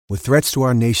With threats to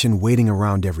our nation waiting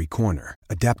around every corner,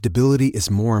 adaptability is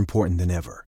more important than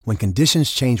ever. When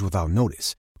conditions change without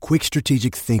notice, quick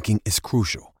strategic thinking is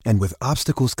crucial. And with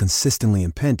obstacles consistently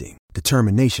impending,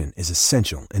 determination is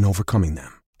essential in overcoming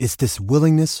them. It's this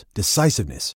willingness,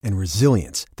 decisiveness, and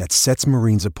resilience that sets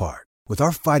Marines apart. With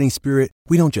our fighting spirit,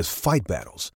 we don't just fight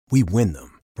battles, we win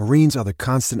them. Marines are the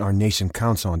constant our nation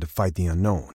counts on to fight the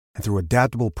unknown. And through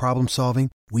adaptable problem solving,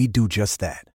 we do just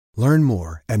that. Learn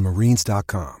more at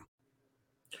marines.com.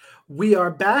 We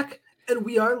are back and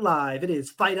we are live. It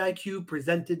is Fight IQ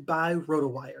presented by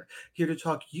RotoWire. Here to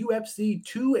talk UFC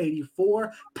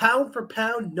 284, pound for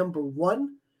pound, number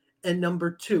 1 and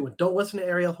number 2. And don't listen to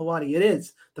Ariel Helwani. It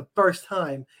is the first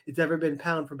time it's ever been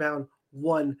pound for pound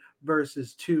 1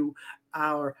 versus 2.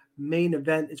 Our main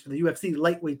event is for the UFC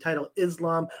lightweight title.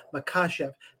 Islam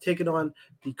Makhachev taking on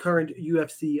the current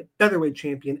UFC featherweight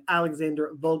champion,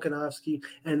 Alexander Volkanovski.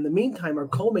 And in the meantime, our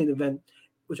co-main event,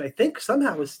 which I think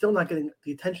somehow is still not getting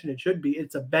the attention it should be,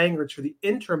 it's a banger. It's for the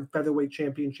interim featherweight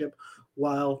championship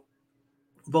while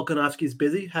Volkanovski is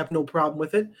busy. Have no problem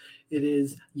with it. It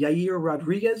is Yair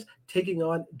Rodriguez taking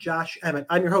on Josh Emmett.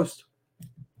 I'm your host.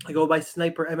 I go by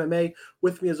Sniper MMA.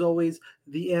 With me, as always,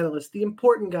 the analyst, the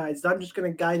important guys. I'm just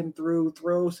going to guide him through,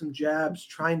 throw some jabs,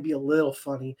 try and be a little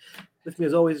funny. With me,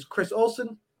 as always, is Chris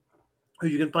Olson, who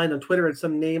you can find on Twitter at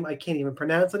some name I can't even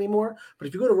pronounce anymore. But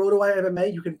if you go to RotoWire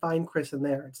MMA, you can find Chris in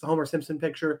there. It's the Homer Simpson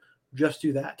picture. Just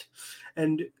do that.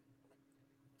 And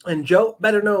Joe,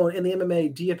 better known in the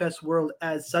MMA DFS world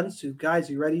as Sun Tzu. Guys,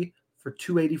 you ready for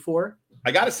 284?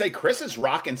 I got to say, Chris is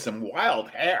rocking some wild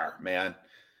hair, man.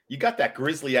 You got that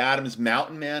Grizzly Adams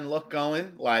mountain man look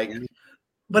going.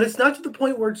 But it's not to the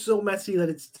point where it's so messy that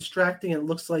it's distracting and it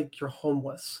looks like you're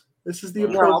homeless. This is the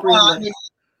appropriate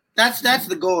that's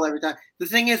the goal every time. The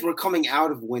thing is, we're coming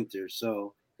out of winter,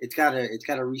 so it's gotta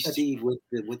recede with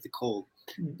the cold.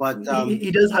 But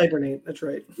he does hibernate. That's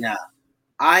right. Yeah,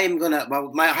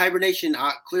 my hibernation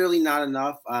clearly not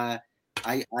enough. I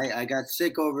got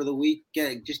sick over the week.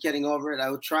 Just getting over it. I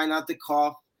would try not to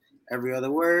cough every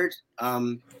other word.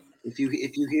 If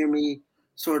you hear me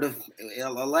sort of a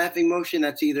laughing motion,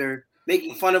 that's either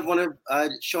making fun of one of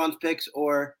Sean's picks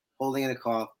or holding in a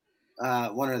cough,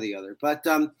 one or the other. But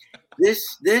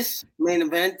this main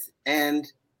event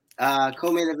and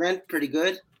co-main event, pretty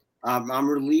good. I'm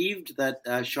relieved that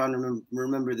Sean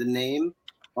remembered the name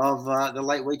of the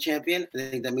lightweight champion. I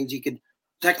think that means he could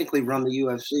technically run the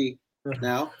UFC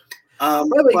now.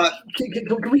 But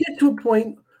can we get to a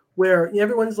point where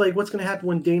everyone's like, what's going to happen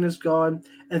when Dana's gone?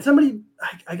 And somebody,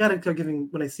 I got to start giving,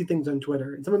 when I see things on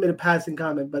Twitter, and someone made a passing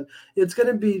comment, but it's going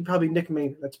to be probably Nick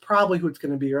Maynard. That's probably who it's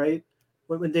going to be, right?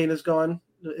 When Dana's gone,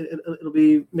 it'll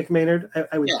be Nick Maynard,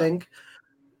 I would think.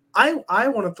 I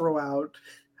want to throw out,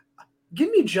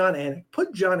 give me John Anik.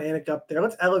 Put John Anik up there.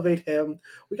 Let's elevate him.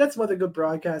 We got some other good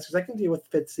broadcasters. I can deal with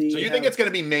Fitzy. So you think it's going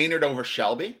to be Maynard over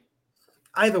Shelby?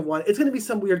 Either one. It's going to be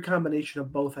some weird combination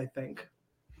of both, I think.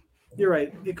 You're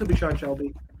right. It could be Sean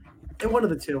Shelby. And one of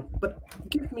the two. But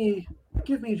give me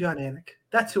John Anik.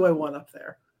 That's who I want up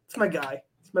there. It's my guy.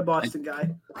 It's my Boston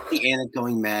guy. The Anik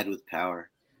going mad with power.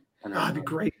 That'd be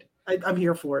great. I'm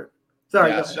here for it.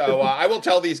 Sorry. Yeah, so I will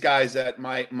tell these guys that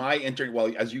my internet,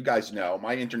 well, as you guys know,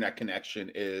 my internet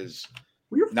connection is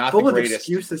not the greatest. Full of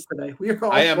excuses today. We are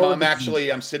all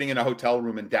I'm sitting in a hotel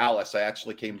room in Dallas. I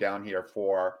actually came down here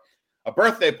for a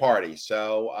birthday party.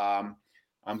 So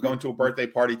I'm going to a birthday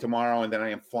party tomorrow, and then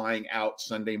I am flying out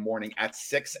Sunday morning at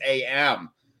 6 a.m.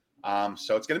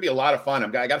 So it's going to be a lot of fun.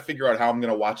 I got to figure out how I'm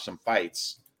going to watch some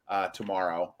fights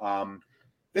tomorrow.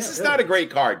 This is not a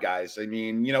great card, guys. I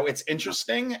mean, it's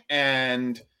interesting,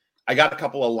 and I got a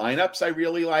couple of lineups I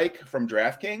really like from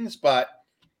DraftKings, but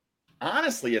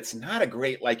honestly, it's not a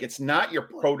great, it's not your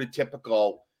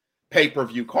prototypical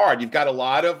pay-per-view card. You've got a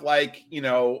lot of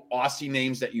Aussie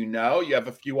names that you have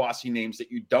a few Aussie names that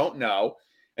you don't know.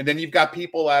 And then you've got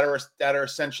people that are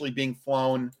essentially being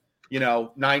flown,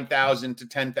 9,000 to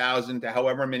 10,000 to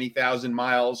however many thousand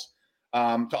miles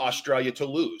to Australia to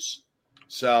lose.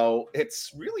 So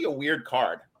it's really a weird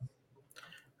card.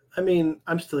 I mean,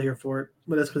 I'm still here for it,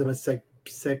 but that's because I'm a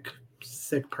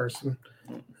sick person.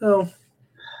 So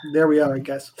there we are, I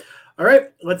guess. All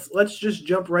right, let's just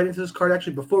jump right into this card.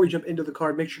 Actually, before we jump into the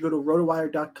card, make sure you go to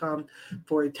rotowire.com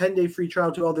for a 10-day free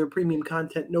trial to all their premium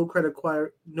content. No credit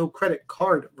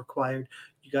card required.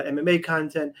 You got MMA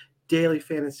content, daily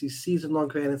fantasy, season-long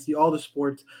fantasy, all the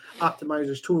sports,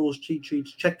 optimizers, tools, cheat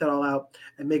sheets. Check that all out,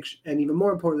 and even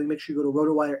more importantly, make sure you go to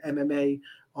RotoWire MMA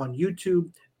on YouTube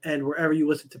and wherever you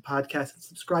listen to podcasts, and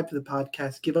subscribe to the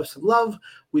podcast. Give us some love.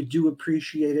 We do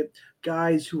appreciate it.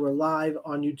 Guys who are live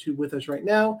on YouTube with us right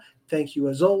now, thank you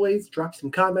as always. Drop some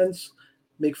comments.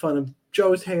 Make fun of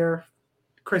Joe's hair,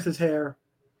 Chris's hair,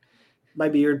 my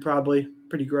beard probably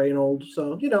pretty gray and old.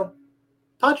 So,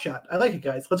 pot shot. I like it,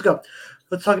 guys. Let's go.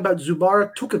 Let's talk about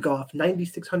Zubaira Tukhugov,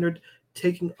 9,600,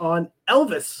 taking on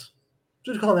Elvis.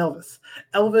 Just call him Elvis.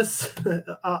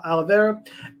 Elvis Oliveira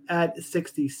at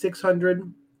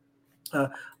 6,600.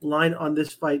 Line on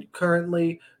this fight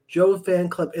currently. Joe fan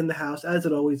club in the house, as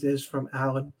it always is, from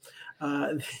Alan.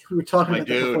 We were talking about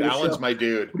that before the Alan's show. my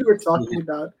dude. We were talking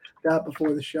about that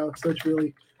before the show, so it's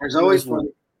really There's always one.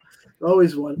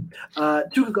 Always one.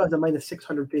 Tukhugov a minus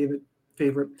 600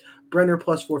 favorite. Brenner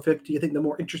plus 450. I think the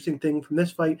more interesting thing from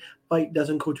this fight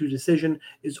doesn't go to decision,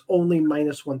 is only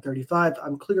minus 135.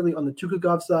 I'm clearly on the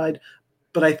Tukhugov side,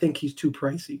 but I think he's too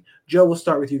pricey. Joe, we'll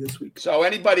start with you this week. So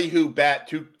anybody who bet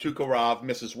Tukhugov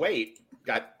misses weight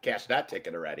got cashed that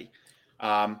ticket already.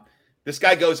 This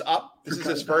guy goes up. This is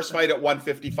his first fight at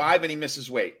 155, and he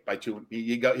misses weight by 2.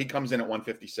 He comes in at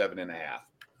 157 and a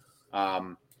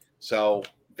half. So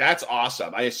that's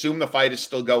awesome. I assume the fight is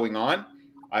still going on.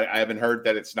 I haven't heard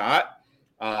that it's not.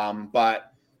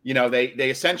 But they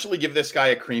essentially give this guy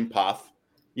a cream puff.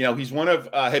 He's one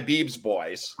of Habib's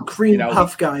boys. Cream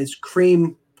puff, guys.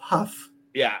 Cream puff.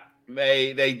 Yeah,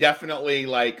 they definitely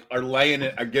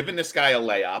are giving this guy a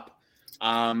layup.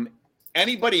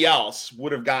 Anybody else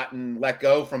would have gotten let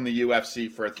go from the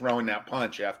UFC for throwing that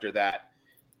punch after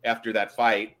that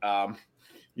fight.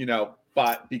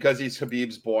 But because he's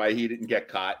Habib's boy, he didn't get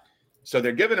cut. So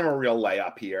they're giving him a real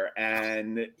layup here,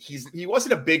 and he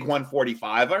wasn't a big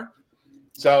 145er.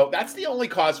 So that's the only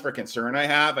cause for concern I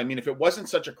have. I mean, if it wasn't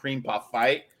such a cream puff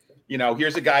fight,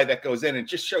 here's a guy that goes in and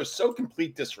just shows so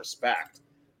complete disrespect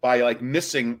by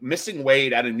missing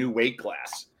weight at a new weight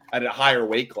class, at a higher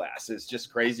weight class. Is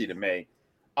just crazy to me.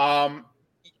 Well,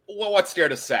 what's there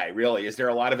to say, really? Is there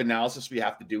a lot of analysis we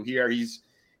have to do here? He's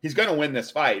going to win this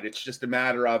fight. It's just a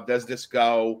matter of, does this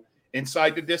go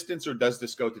inside the distance or does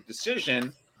this go to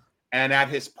decision? And at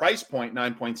his price point,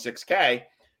 9.6K,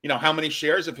 how many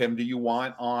shares of him do you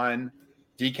want on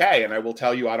DK? And I will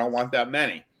tell you, I don't want that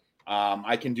many.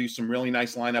 I can do some really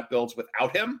nice lineup builds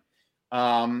without him.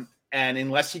 And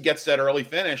unless he gets that early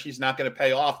finish, he's not going to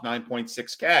pay off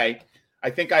 9.6K. I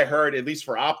think I heard, at least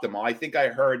for Optimal, I think I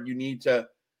heard you need to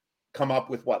come up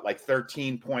with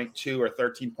 13.2 or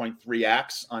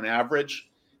 13.3x on average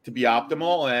to be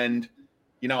optimal. And,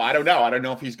 I don't know. I don't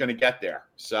know if he's going to get there.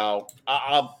 So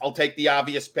I'll take the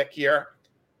obvious pick here.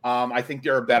 I think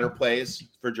there are better plays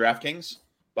for DraftKings,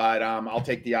 but I'll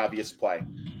take the obvious play.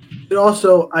 And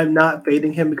also, I'm not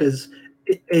fading him because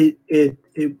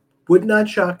it would not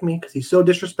shock me because he's so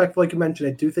disrespectful, like you mentioned.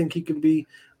 I do think he can be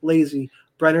lazy.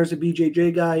 Brenner's a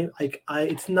BJJ guy.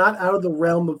 It's not out of the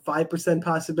realm of 5%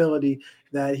 possibility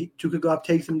that Tukhugov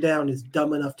takes him down, is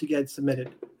dumb enough to get submitted.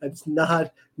 That's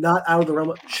not out of the realm.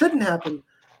 It shouldn't happen,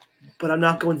 but I'm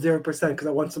not going 0% because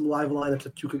I want some live lineups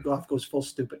if Tukhugov goes full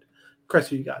stupid. Chris,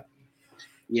 who you got?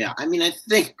 Yeah, I mean, I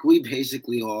think we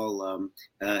basically all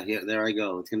here. There I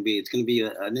go. It's gonna be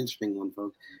an interesting one,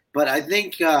 folks. But I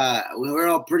think we're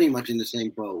all pretty much in the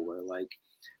same boat. We're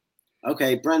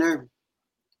okay, Brenner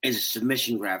is a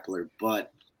submission grappler,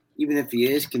 but even if he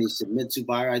is, can he submit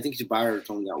Zubaira? I think Zubaira's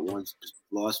only got once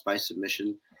lost by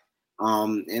submission.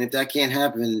 And if that can't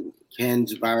happen, can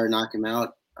Zubaira knock him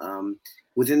out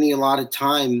within the allotted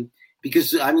time?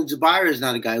 Because, Zubaira is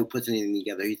not a guy who puts anything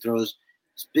together. He throws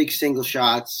big single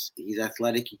shots. He's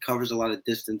athletic. He covers a lot of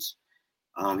distance.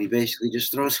 He basically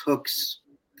just throws hooks.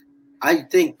 I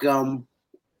think,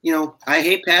 I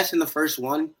hate passing the first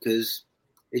one because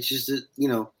it's just,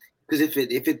 because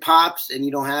if it pops and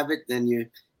you don't have it, then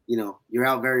you're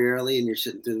out very early and you're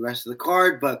sitting through the rest of the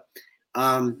card. But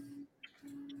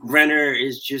Brenner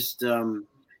is just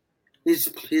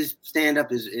his stand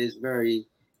up is very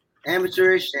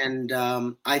amateurish, and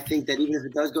I think that even if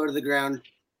it does go to the ground,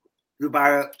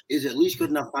 Zubaira is at least good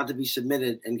enough not to be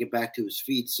submitted and get back to his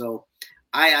feet. So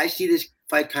I see this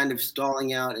fight kind of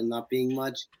stalling out and not being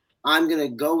much. I'm gonna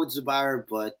go with Zubaira,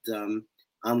 but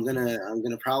I'm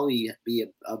gonna probably be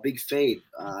a big fade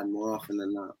more often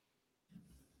than not.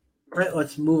 All right,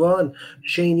 let's move on.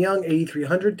 Shane Young,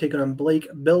 8,300, taking on Blake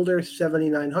Bilder,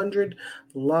 7,900.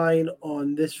 Line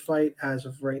on this fight as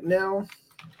of right now.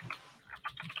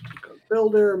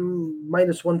 Bilder,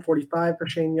 minus 145 for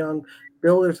Shane Young.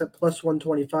 Bilder's at plus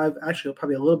 125. Actually,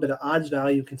 probably a little bit of odds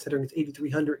value considering it's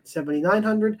 8,300,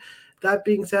 7,900. That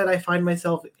being said, I find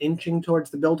myself inching towards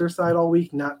the Bilder side all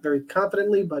week, not very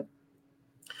confidently, but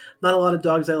not a lot of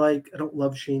dogs I like. I don't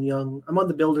love Shane Young. I'm on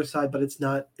the Bilder side, but it's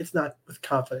not with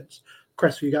confidence.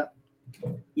 Chris, who you got?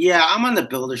 Yeah, I'm on the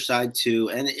builder side too,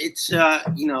 and it's I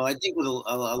think with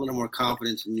a little more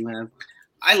confidence than you have.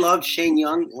 I loved Shane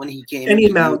Young when he came Any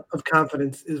in. amount of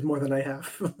confidence is more than I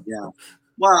have. Yeah.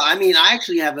 Well, I mean, I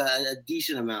actually have a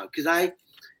decent amount because I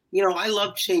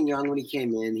loved Shane Young when he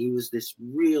came in. He was this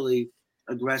really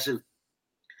aggressive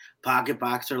pocket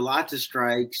boxer, lots of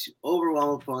strikes,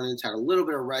 overwhelmed opponents, had a little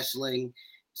bit of wrestling.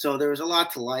 So there was a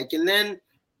lot to like. And then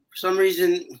for some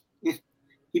reason,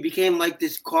 he became like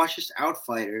this cautious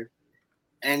outfighter,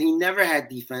 and he never had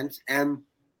defense. And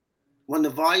when the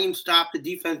volume stopped, the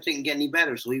defense didn't get any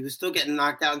better. So he was still getting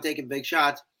knocked out and taking big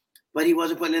shots, but he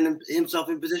wasn't putting himself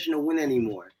in position to win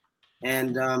anymore.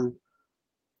 And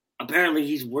apparently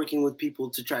he's working with people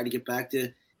to try to get back to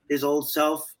his old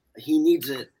self. He needs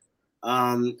it.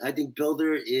 I think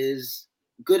Builder is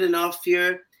good enough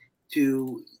here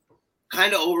to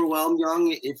kind of overwhelm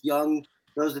Young if Young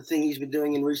does the thing he's been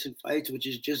doing in recent fights, which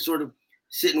is just sort of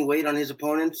sit and wait on his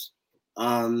opponents.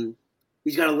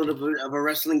 He's got a little bit of a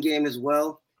wrestling game as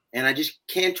well, and I just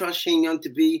can't trust Shane Young to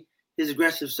be his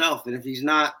aggressive self. And if he's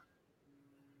not,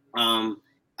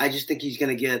 I just think he's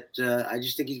gonna get.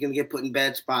 Put in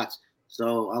bad spots.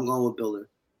 So I'm going with Builder.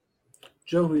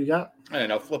 Joe, who you got? I don't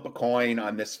know. Flip a coin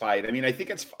on this fight. I mean, I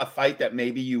think it's a fight that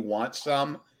maybe you want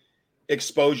some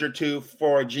exposure to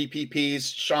for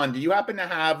GPPs. Sean, do you happen to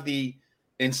have the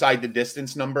inside the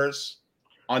distance numbers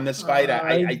on this fight?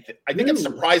 I think it's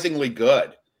surprisingly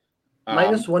good.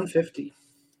 Minus 150.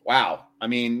 Wow. I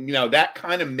mean, that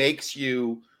kind of makes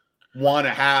you want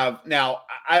to have now.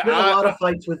 There's a lot of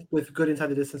fights with good inside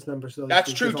the distance numbers. So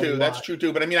that's true too. That's true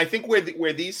too. But I mean, I think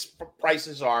where these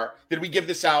prices are, did we give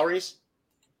the salaries?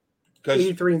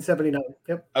 83 and 79.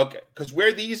 Yep. Okay. Because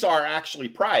where these are actually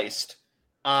priced,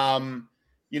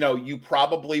 you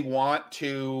probably want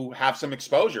to have some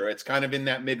exposure. It's kind of in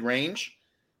that mid-range.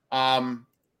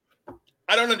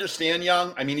 I don't understand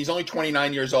Young. I mean, he's only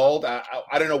 29 years old. I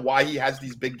don't know why he has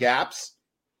these big gaps.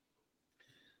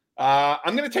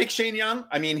 I'm going to take Shane Young.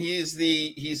 I mean, he's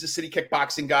the city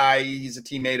kickboxing guy. He's a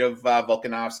teammate of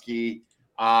Volkanovski.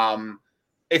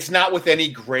 It's not with any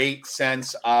great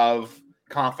sense of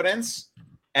confidence.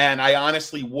 And I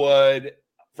honestly would,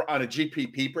 on a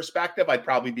GPP perspective, I'd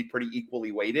probably be pretty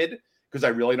equally weighted because I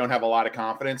really don't have a lot of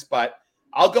confidence. But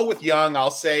I'll go with Young.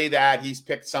 I'll say that he's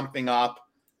picked something up,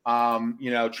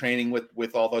 training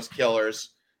with all those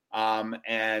killers.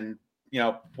 And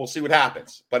we'll see what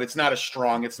happens. But it's not a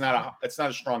strong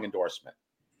endorsement.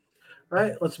 All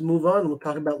right, let's move on. We'll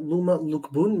talk about Luma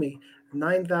Lukbunmi.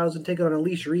 9,000 taking on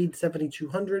Elise Reed,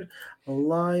 7,200. A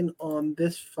line on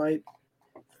this fight.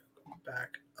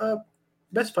 Back up.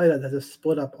 Best fight that has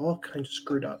split up, all kinds of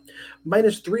screwed up.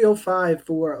 Minus 305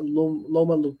 for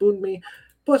Loma Lukbunmi,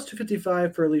 plus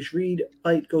 255 for Elise Reed.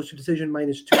 Fight goes to decision,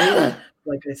 minus 280.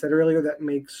 Like I said earlier, that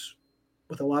makes,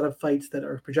 with a lot of fights that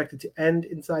are projected to end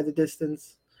inside the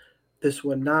distance, this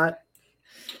one not.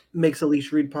 Makes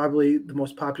Elise Reed probably the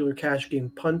most popular cash game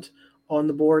punt on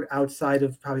the board outside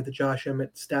of probably the Josh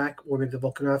Emmett stack or maybe the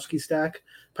Volkanovski stack.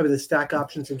 Probably the stack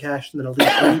options in cash and then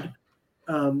Elise Reed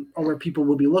are where people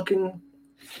will be looking.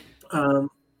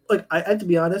 I to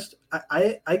be honest,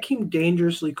 I came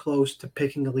dangerously close to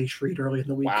picking Elise Reed early in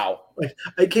the week. Wow.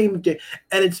 I came, and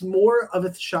it's more of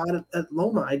a shot at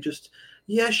Loma.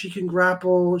 She can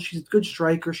grapple. She's a good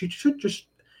striker. She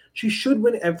should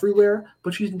win everywhere,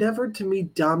 but she's never, to me,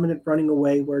 dominant running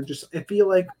away. Where I feel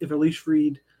like if Elise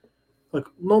Reed,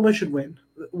 Loma should win.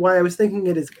 Why I was thinking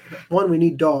it is, one, we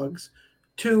need dogs.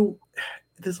 Two,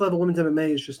 this level women's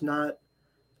MMA is just not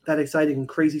that exciting and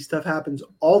crazy stuff happens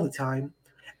all the time.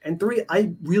 And three,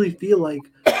 I really feel like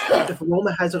if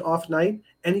Loma has an off night,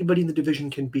 anybody in the division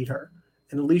can beat her.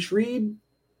 And Elise Reed,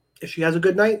 if she has a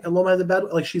good night and Loma has a bad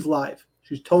one, she's live.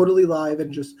 She's totally live.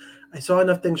 And I saw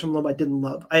enough things from Loma I didn't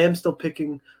love. I am still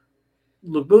picking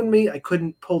Lukbunmi. I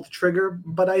couldn't pull the trigger,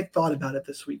 but I thought about it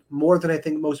this week more than I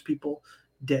think most people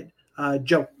did.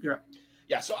 Joe, you're up.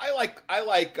 Yeah, so I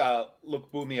like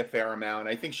Lukbunmi a fair amount.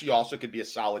 I think she also could be a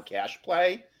solid cash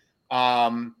play.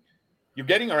 You're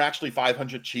getting her actually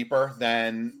 500 cheaper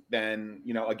than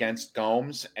against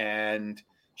Gomes, and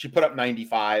she put up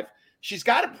 95. She's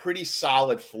got a pretty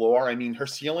solid floor. I mean, her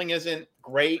ceiling isn't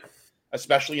great,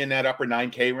 especially in that upper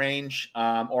 9K range,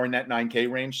 or in that 9K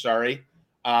range. Sorry,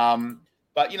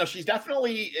 but she's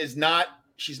definitely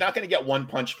she's not going to get one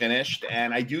punch finished,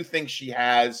 and I do think she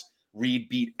has Reed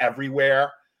beat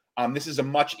everywhere. This is a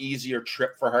much easier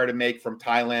trip for her to make from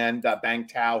Thailand, Bang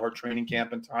Tao, her training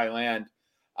camp in Thailand.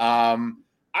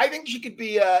 I think she could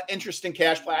be an interesting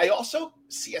cash play. I also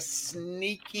see a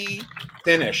sneaky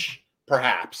finish,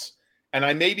 perhaps. And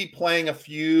I may be playing a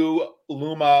few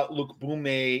Luma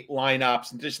Lukbumi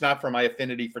lineups, just not for my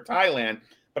affinity for Thailand,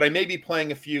 but I may be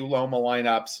playing a few Loma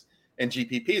lineups and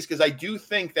GPPs because I do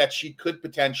think that she could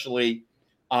potentially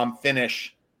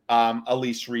finish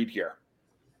Elise Reed here.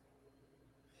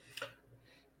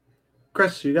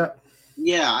 Chris, you got?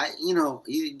 Yeah,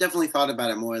 you definitely thought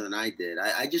about it more than I did.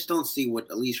 I just don't see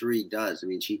what Elise Reed does. I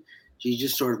mean, she's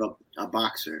just sort of a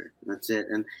boxer. That's it.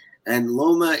 And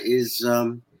Loma is,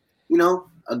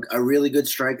 a really good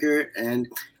striker. And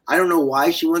I don't know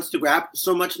why she wants to grapple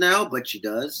so much now, but she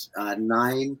does.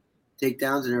 9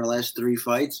 takedowns in her last 3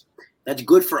 fights. That's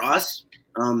good for us.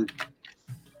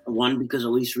 One, because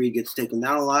Elise Reed gets taken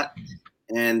down a lot.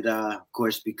 And, of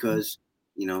course, because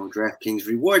DraftKings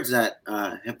rewards that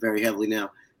very heavily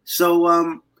now.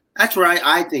 So that's where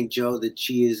I think, Joe, that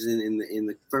she is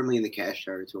firmly in the cash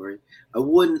territory. I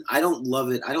don't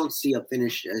love it. I don't see a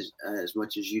finish as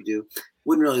much as you do.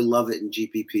 Wouldn't really love it in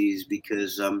GPPs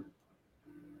because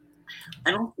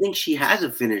I don't think she has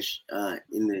a finish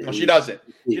in the. No, she doesn't.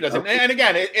 She doesn't. Okay. And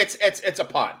again, it's a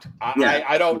punt.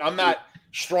 I'm not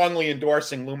strongly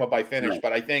endorsing Luma by finish,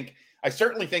 right. But I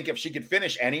certainly think if she could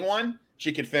finish anyone,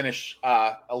 she could finish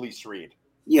Elise Reed.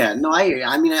 Yeah, no, I hear you.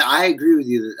 I mean, I agree with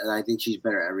you that I think she's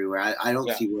better everywhere. I don't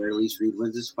see where Elise Reed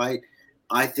wins this fight.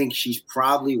 I think she's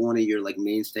probably one of your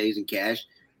mainstays in cash.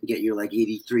 You get your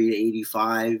 83 to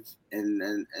 85,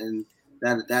 and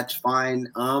that's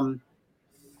fine.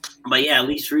 But yeah,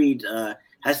 Elise Reed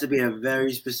has to be a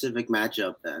very specific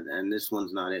matchup, and this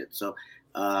one's not it. So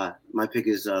my pick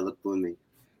is Lukbumi.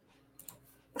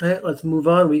 All right, let's move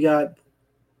on. We got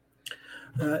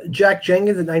Jack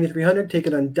Jenkins at 9,300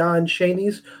 taking on Don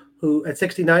Shanies, who at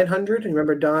 6,900. And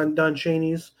remember, Don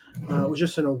Shanies was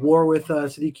just in a war with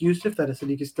Sadiq Youssef that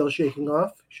Sadiq is still shaking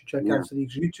off. You should check out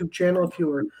Sadiq's YouTube channel if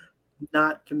you are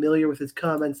not familiar with his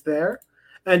comments there,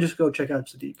 and just go check out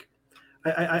Sadiq.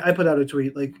 I put out a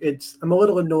tweet I'm a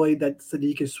little annoyed that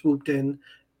Sadiq has swooped in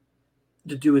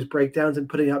to do his breakdowns and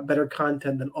putting out better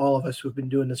content than all of us who've been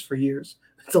doing this for years.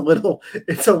 It's a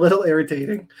little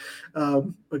irritating,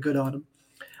 but good on him.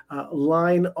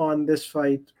 Line on this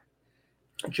fight: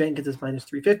 Jenkins is minus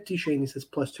 350. Shanies is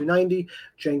plus 290.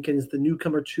 Jenkins, the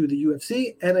newcomer to the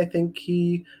UFC, and I think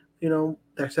he,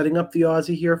 they're setting up the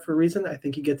Aussie here for a reason. I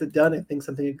think he gets it done. I think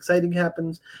something exciting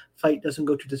happens. Fight doesn't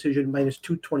go to decision. Minus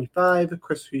 225.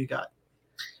 Chris, who you got?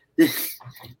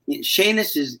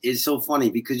 Shanies is so funny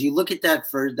because you look at that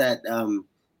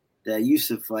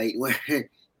Youssef fight where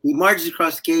he marches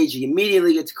across the cage. He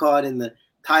immediately gets caught in the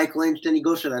Thai clinch. Then he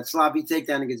goes for that sloppy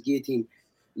takedown and gets guillotined.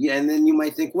 Yeah, and then you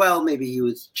might think, well, maybe he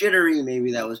was jittery.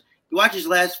 Maybe that was. You watch his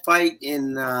last fight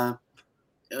in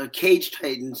Cage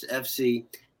Titans FC.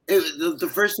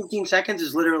 The first 15 seconds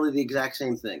is literally the exact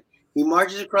same thing. He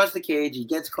marches across the cage. He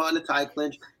gets caught in a Thai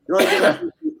clinch. The only thing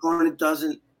the opponent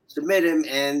doesn't submit him,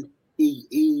 and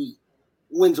he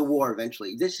wins a war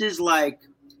eventually. This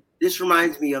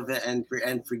reminds me of it, and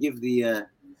forgive the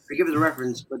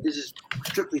reference, but this is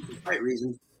strictly for fight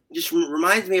reasons. It just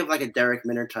reminds me of a Derek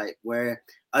Minner type, where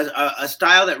a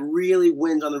style that really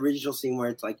wins on the regional scene, where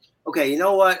it's okay, you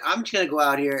know what? I'm just gonna go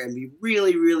out here and be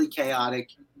really, really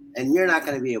chaotic, and you're not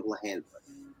gonna be able to handle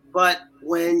it. But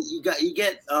when you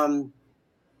get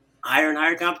higher and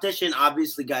higher competition,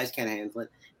 obviously guys can't handle it.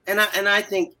 And I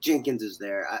think Jenkins is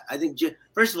there. I think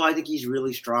first of all, I think he's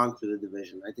really strong for the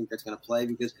division. I think that's going to play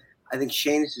because I think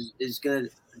Shanies is going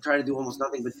to try to do almost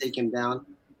nothing but take him down.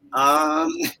 I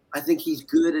think he's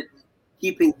good at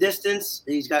keeping distance.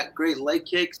 He's got great leg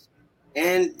kicks,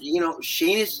 and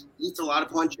Shanies eats a lot of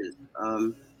punches.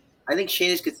 I think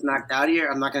Shanies gets knocked out here.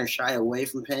 I'm not going to shy away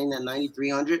from paying that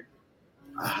 9,300.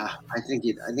 I think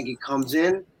it comes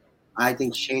in. I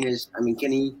think Shanies. I mean,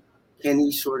 can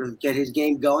he sort of get his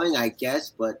game going? I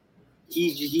guess, but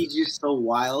he's just so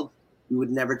wild. You would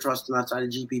never trust him outside of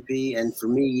GPP, and for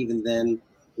me, even then,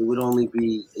 it would only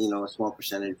be a small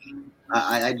percentage.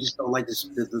 I just don't like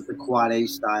the quad A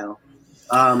style.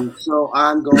 So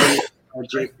I'm going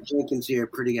Jenkins here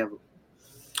pretty heavily.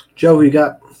 Joe, who you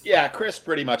got? Yeah, Chris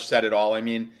pretty much said it all. I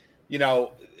mean,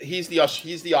 he's the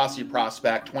Aussie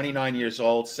prospect, 29 years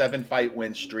old, 7-fight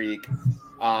win streak.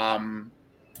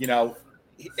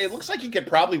 It looks like he could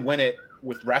probably win it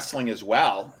with wrestling as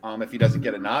well if he doesn't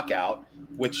get a knockout,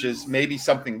 which is maybe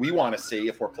something we want to see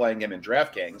if we're playing him in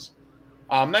DraftKings.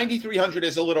 9,300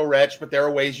 is a little rich, but there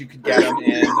are ways you could get him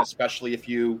in, especially if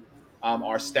you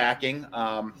are stacking.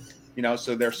 So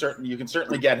you can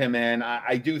certainly get him in.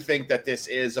 I do think that this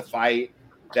is a fight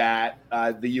that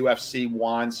the UFC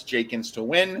wants Jenkins to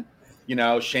win.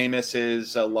 Sheamus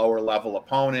is a lower level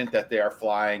opponent that they are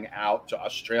flying out to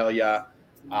Australia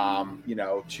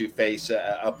to face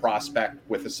a prospect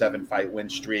with a 7-fight win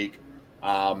streak.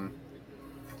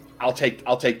 I'll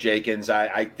take Jenkins.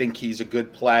 I think he's a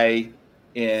good play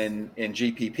in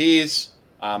GPPs,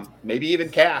 maybe even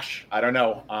cash. I don't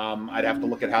know. I'd have to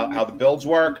look at how the builds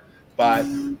work, but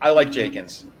I like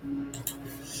Jenkins.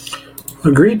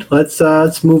 Agreed.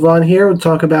 Let's move on here. We'll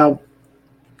talk about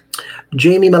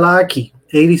Jamie Mullarkey,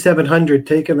 8,700,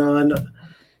 taking on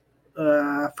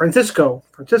Francisco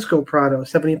Prado,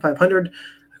 7,500. I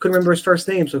couldn't remember his first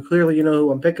name, so clearly you know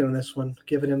who I'm picking on this one,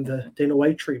 giving him the Dana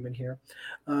White treatment here.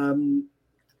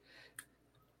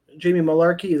 Jamie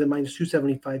Mullarkey is a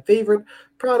 -275 favorite.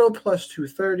 Prado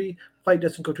 +230. Fight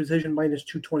doesn't go to decision,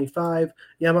 -225.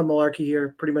 Yeah, I'm on Mullarkey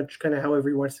here, pretty much kind of however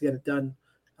he wants to get it done.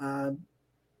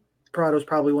 Prado's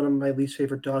probably one of my least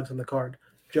favorite dogs on the card.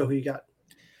 Joe, who you got?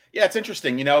 Yeah, it's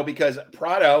interesting, because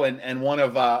Prado and one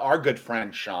of our good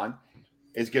friends, Sean,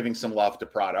 is giving some love to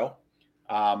Prado.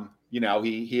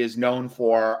 He is known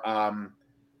for,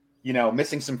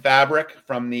 missing some fabric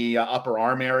from the upper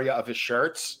arm area of his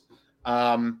shirts.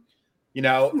 And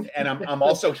I'm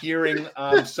also hearing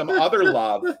some other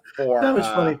love for. That was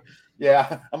funny.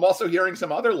 Yeah, I'm also hearing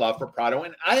some other love for Prado,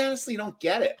 and I honestly don't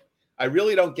get it. I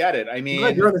really don't get it. I mean, I'm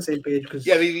glad you're on the same page because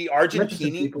the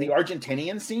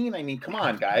Argentinian scene. I mean, come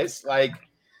on, guys. Like,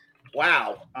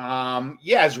 wow.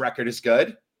 His record is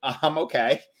good.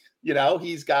 Okay.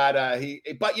 He's got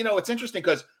but it's interesting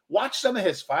because watch some of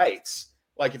his fights.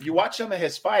 Like, if you watch some of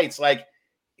his fights, like,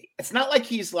 it's not like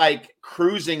he's like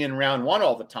cruising in round one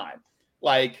all the time.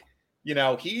 Like,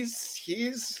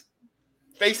 he's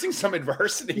facing some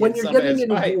adversity. When you're getting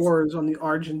into wars on the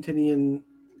Argentinian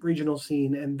regional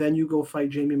scene, and then you go fight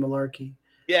Jamie Mullarkey.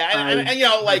 Yeah,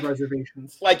 and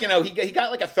reservations. Like, he got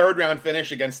like a 3rd round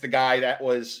finish against the guy that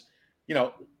was,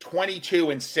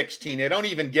 22-16. They don't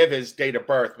even give his date of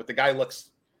birth, but the guy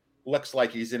looks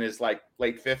like he's in his like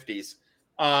late 50s.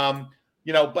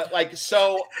 But like,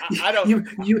 so I don't.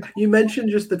 You mentioned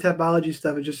just the topology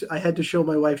stuff. I had to show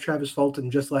my wife Travis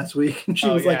Fulton just last week, and she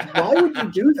was like, "Why would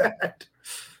you do that?"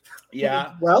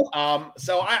 Yeah. Well,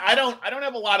 so I don't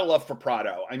have a lot of love for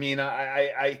Prado. I mean,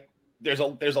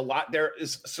 there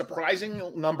is a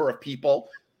surprising number of people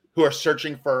who are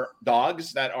searching for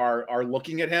dogs that are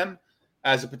looking at him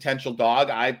as a potential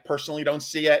dog. I personally don't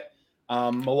see it.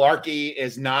 Mullarkey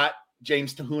is not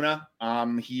James Tahuna.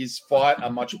 He's fought a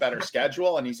much better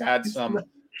schedule, and he's had some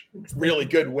really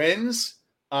good wins.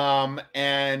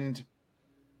 And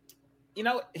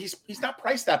he's not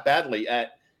priced that badly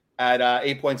at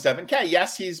 8.7K.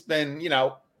 Yes, he's been,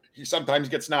 he sometimes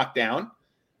gets knocked down,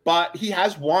 but he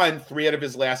has won 3 out of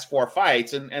his last 4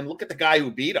 fights. And look at the guy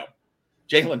who beat him,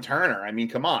 Jalen Turner. I mean,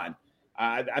 come on.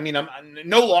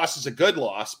 No loss is a good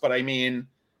loss, but I mean,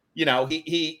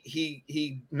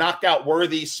 he knocked out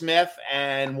Worthy Smith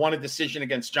and won a decision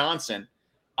against Johnson.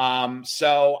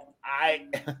 So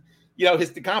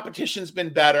the competition's been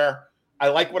better. I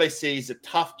like what I see. He's a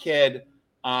tough kid.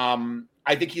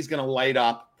 I think he's going to light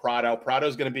up Prado.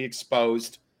 Prado's going to be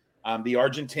exposed. The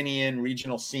Argentinian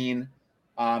regional scene,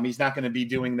 he's not going to be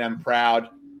doing them proud.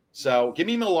 So give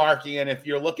me Mullarkey. And if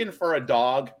you're looking for a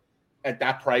dog at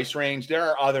that price range, there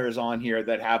are others on here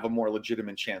that have a more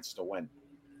legitimate chance to win.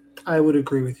 I would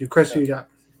agree with you. Chris, who you got?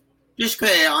 Just,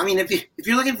 I mean, if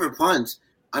you're looking for punts,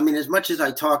 I mean, as much as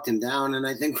I talked him down, and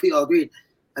I think we all agreed,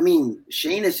 I mean,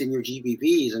 Shane is in your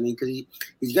GPPs. I mean, because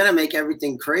he's going to make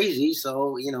everything crazy.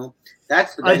 So,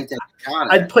 that's the guy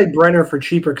I'd play Brenner for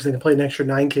cheaper because I can play an extra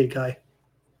 9K guy.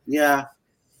 Yeah.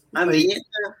 I mean,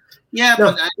 yeah.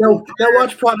 Now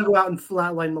watch Prado go out and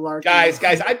flatline Mullarkey. Guys,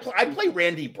 I'd play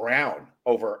Randy Brown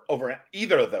over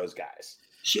either of those guys.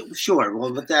 Sure.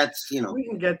 Well, but that's, we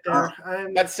can get there.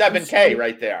 That's 7K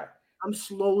right there. I'm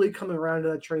slowly coming around to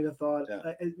that train of thought.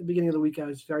 Yeah. At the beginning of the week, I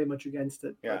was very much against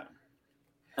it. Yeah.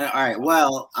 All right.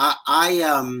 Well, who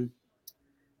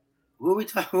are we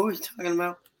talking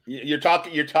about? You're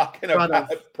talking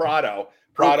about Prado.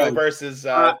 Prado versus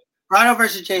Prado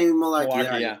versus Jamie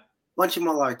Mullarkey. Yeah. Bunch of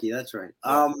Mullarkey. That's right.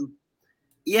 I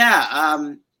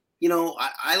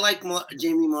like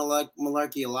Jamie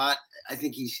Mullarkey a lot. I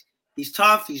think he's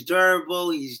tough. He's durable.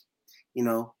 He's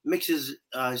mixes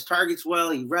his targets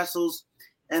well. He wrestles,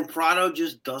 and Prado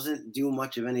just doesn't do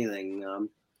much of anything.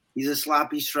 He's a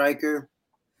sloppy striker.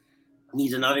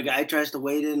 He's another guy who tries to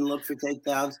wade in and look for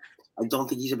takedowns. I don't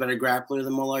think he's a better grappler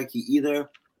than Mullarkey either.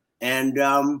 And,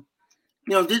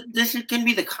 this can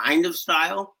be the kind of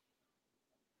style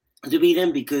to beat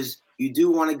him because you do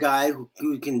want a guy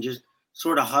who can just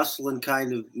sort of hustle and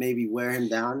kind of maybe wear him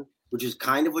down, which is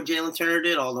kind of what Jalen Turner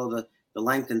did, although the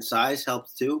length and size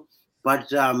helped too. But,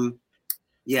 size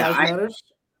matters?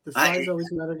 The size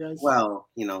always matter, guys. Well,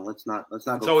 let's not It's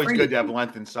go always crazy. good to have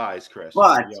length and size, Chris.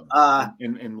 But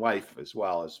in life as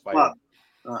well as fighting.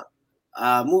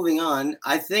 Moving on,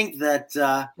 I think that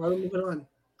why are we moving on?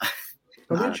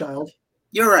 Don't be a child.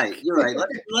 You're right.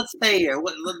 Let's stay here.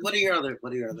 What are your other?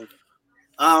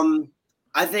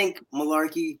 I think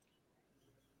Malarkey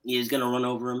is going to run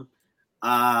over him.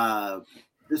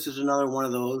 This is another one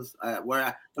of those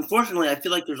where, unfortunately, I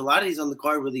feel like there's a lot of these on the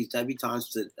card with these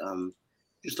debutantes that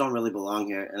just don't really belong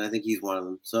here, and I think he's one of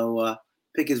them. So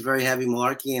pick is very heavy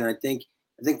Malarkey, and I think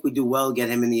we do well to get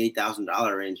him in the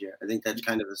 $8,000 range here. I think that's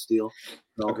kind of a steal.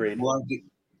 So, agreed. Malarkey.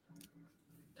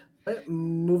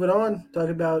 Moving on, talking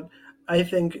about, I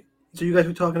think, so you guys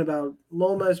were talking about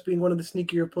Loma as being one of the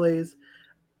sneakier plays.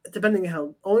 Depending on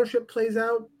how ownership plays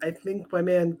out, I think my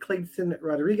man Clayton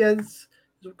Rodriguez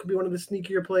could be one of the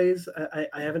sneakier plays. I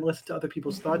haven't listened to other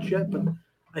people's thoughts yet, but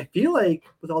I feel like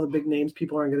with all the big names,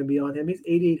 people aren't going to be on him. He's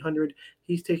 8,800.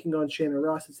 He's taking on Shannon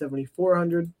Ross at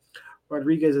 7,400.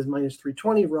 Rodriguez is minus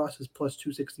 320. Ross is plus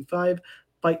 265.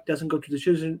 Fight doesn't go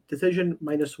to decision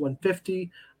minus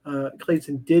 150.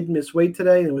 Clayton did miss weight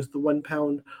today. It was the 1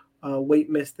 pound weight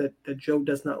miss that Joe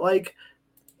does not like.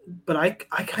 But I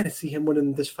kind of see him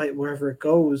winning this fight wherever it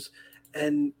goes.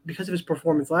 And because of his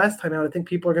performance last time out, I think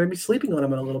people are going to be sleeping on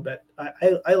him a little bit.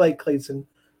 I like Clayton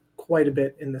quite a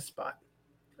bit in this spot.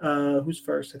 Who's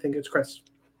first? I think it's Chris.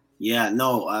 Yeah,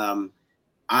 no,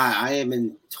 I am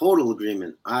in total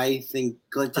agreement. I think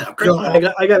Clayton. I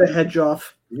got to hedge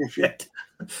off. Shit.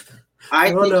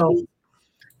 I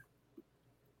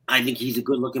think he's a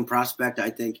good-looking prospect. I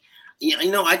think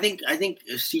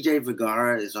CJ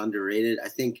Vergara is underrated. I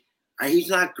think he's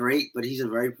not great, but he's a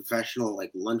very professional,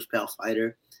 like lunch pail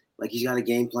fighter. Like he's got a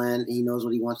game plan. He knows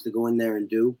what he wants to go in there and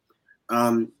do.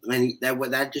 And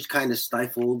that just kind of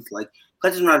stifled like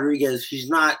Clayton Rodriguez. He's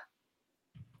not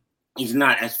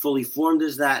as fully formed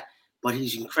as that, but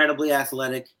he's incredibly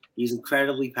athletic. He's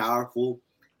incredibly powerful.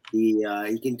 He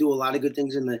can do a lot of good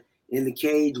things in the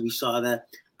cage. We saw that.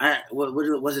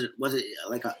 Was it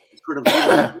like a sort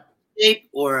of shape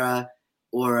or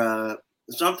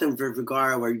something for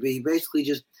Vergara where he basically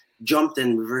just jumped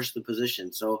and reversed the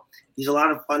position. So he's a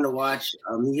lot of fun to watch.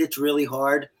 He hits really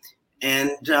hard,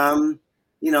 and the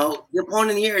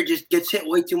opponent here just gets hit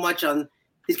way too much on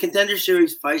his Contender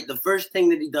Series fight. The first thing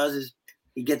that he does is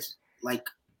he gets like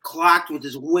clocked with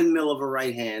this windmill of a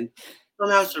right hand.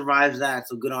 Somehow survives that,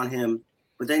 so good on him.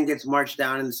 But then gets marched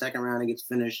down in the second round and gets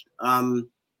finished.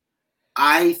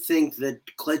 I think that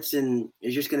Clayton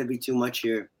is just going to be too much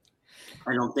here.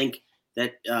 I don't think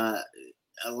that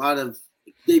a lot of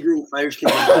debuting fighters can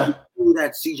do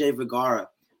that CJ Vergara,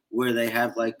 where they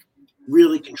have like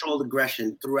really controlled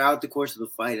aggression throughout the course of the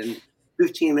fight. And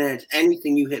 15 minutes,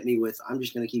 anything you hit me with, I'm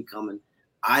just going to keep coming.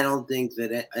 I don't think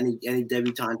that any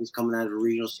debutant who's coming out of a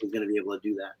regional scene is going to be able to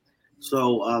do that.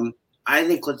 So I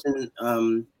think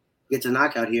Clayton gets a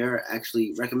knockout here.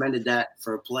 Actually recommended that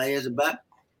for a play as a bet.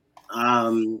 I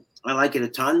like it a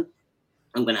ton.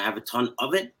 I'm going to have a ton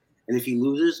of it. And if he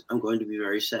loses, I'm going to be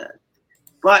very sad.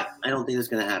 But I don't think that's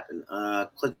going to happen.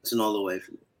 Clayton all the way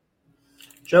for me.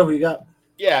 Joe, who you got?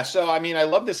 Yeah, so, I mean, I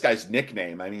love this guy's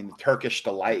nickname. I mean, Turkish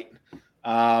Delight.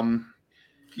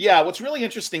 Yeah, what's really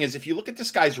interesting is if you look at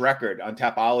this guy's record on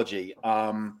Tapology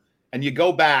and you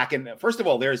go back, and first of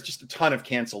all, there's just a ton of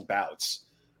canceled bouts.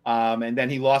 And then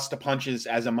he lost to punches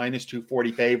as a minus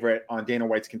 240 favorite on Dana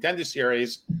White's Contender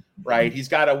Series, right? He's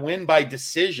got a win by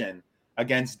decision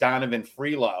against Donovan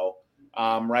Freelo,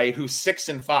 right? Who's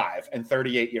 6-5 and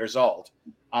 38 years old.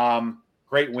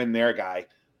 Great win there, guy.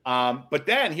 But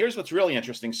then here's what's really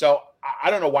interesting. So I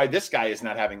don't know why this guy is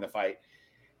not having the fight.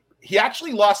 He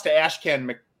actually lost to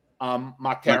Ashkan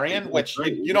Mokhtarian, which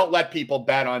you don't let people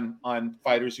bet on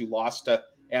fighters who lost to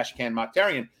Ashkan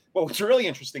Mokhtarian. But what's really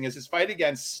interesting is his fight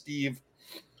against Steve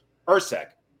Erceg.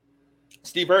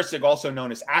 Steve Erceg, also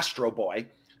known as Astro Boy,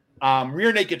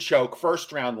 rear naked choke,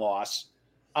 first round loss.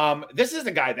 This is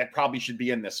the guy that probably should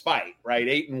be in this fight, right?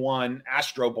 8-1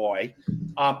 Astro Boy.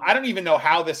 I don't even know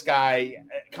how this guy,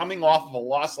 coming off of a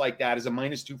loss like that, is a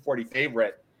minus 240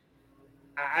 favorite.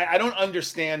 I don't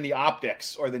understand the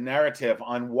optics or the narrative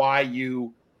on why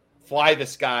you fly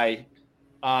this guy,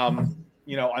 on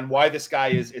why this guy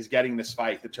is getting this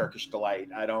fight, the Turkish Delight.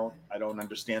 I don't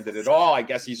understand it at all. I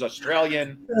guess he's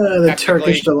Australian. The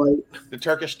Turkish Delight. The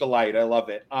Turkish Delight. I love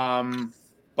it.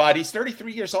 But he's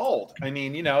 33 years old. I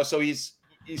mean, so he's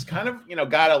kind of,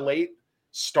 got a late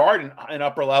start in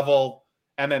upper level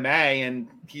MMA, and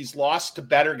he's lost to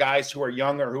better guys who are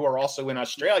younger, who are also in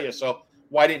Australia. So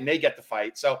why didn't they get the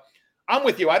fight? So I'm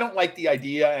with you. I don't like the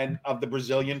idea of the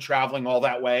Brazilian traveling all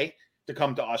that way to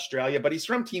come to Australia, but he's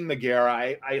from Team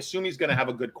Nogueira. I assume he's going to have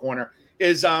a good corner.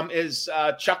 Is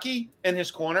Chucky in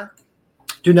his corner?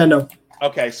 Do not know.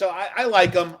 Okay, so I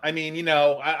like him. I mean,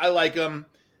 I like him.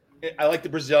 I like the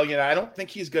Brazilian. I don't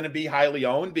think he's going to be highly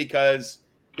owned because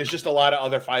there's just a lot of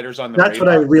other fighters on the That's radar.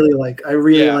 what I really like. I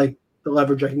really like the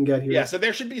leverage I can get here. Yeah, so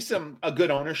there should be a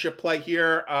good ownership play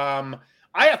here. I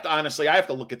have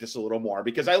to look at this a little more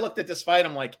because I looked at this fight.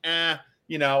 I'm like, and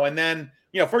then,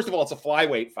 first of all, it's a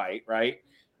flyweight fight, right?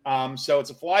 So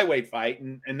it's a flyweight fight.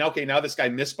 And okay, now this guy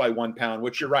missed by 1 pound,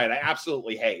 which you're right. I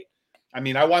absolutely hate. I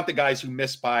mean, I want the guys who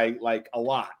miss by like a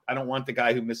lot. I don't want the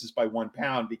guy who misses by 1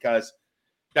 pound because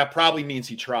that probably means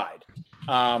he tried,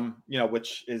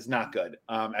 which is not good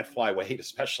at flyweight,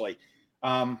 especially.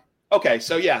 Okay,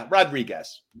 so yeah,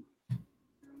 Rodriguez.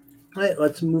 All right,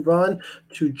 let's move on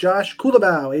to Josh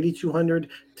Kulabau, 8,200,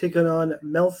 taking on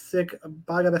Melsik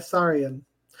Baghdasaryan.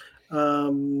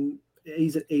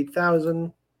 He's at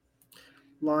 8,000.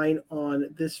 Line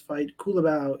on this fight,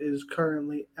 Kulabau is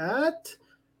currently at,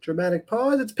 dramatic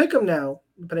pause, it's pick'em now,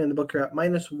 depending on the book you're at,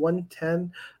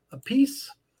 -110 a piece.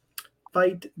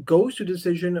 Fight goes to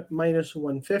decision,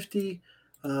 -150.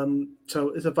 So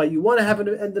it's a fight you want to have an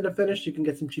end in a finish. You can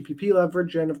get some GPP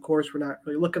leverage, and of course, we're not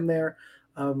really looking there.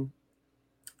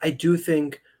 I do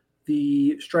think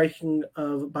the striking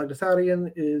of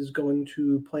Baghdasaryan is going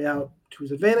to play out to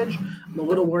his advantage. I'm a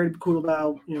little worried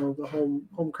about, the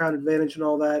home crowd advantage and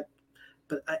all that,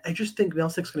 but I just think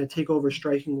Melsik's going to take over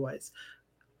striking wise.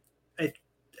 I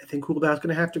think Kulabau's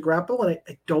going to have to grapple, and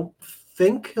I don't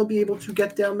think he'll be able to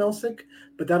get down Melsik,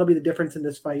 but that'll be the difference in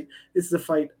this fight. This is a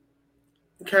fight.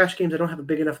 Cash games, I don't have a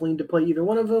big enough lean to play either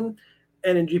one of them.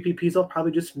 And in GPPs, I'll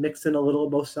probably just mix in a little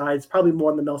of both sides, probably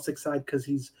more on the Melsik side because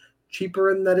he's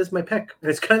cheaper and that is my pick. And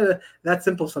it's kind of that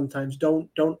simple sometimes. Don't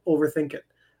overthink it.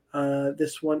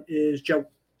 This one is Joe.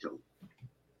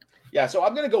 Yeah, so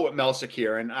I'm going to go with Melsik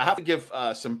here, and I have to give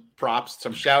some props,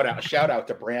 some shout out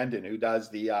to Brandon who does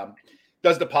the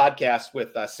podcast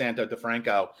with Santo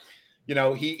DeFranco.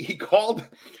 He called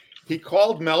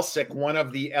Melsik one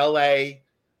of the LA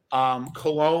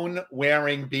cologne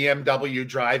wearing BMW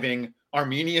driving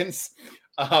Armenians,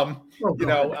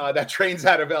 that trains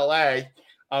out of LA.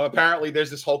 Apparently there's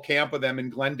this whole camp of them in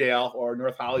Glendale or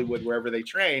North Hollywood, wherever they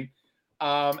train.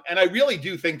 And I really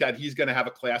do think that he's going to have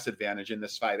a class advantage in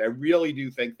this fight. I really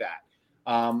do think that.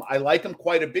 I like him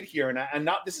quite a bit here.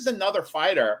 This is another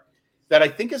fighter that I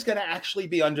think is going to actually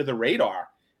be under the radar.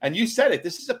 And you said it,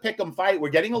 this is a pick'em fight. We're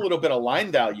getting a little bit of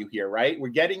line value here, right? We're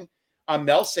getting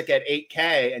Melsik at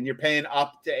 8K, and you're paying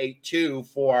up to 8.2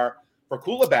 for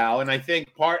Kulabau. And I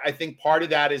think part of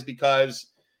that is because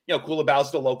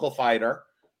Kulabau's the local fighter.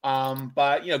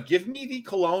 But give me the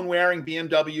cologne wearing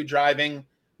BMW driving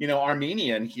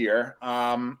Armenian here.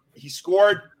 He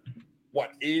scored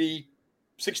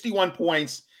 61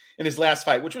 points in his last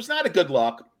fight, which was not a good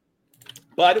look,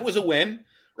 but it was a win,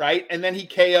 right? And then he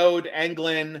KO'd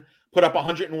Anglin, put up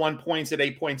 101 points at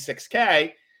 8.6K.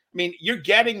 I mean, you're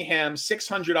getting him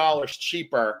 $600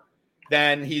 cheaper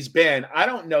than he's been. I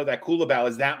don't know that Kulabau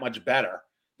is that much better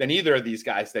than either of these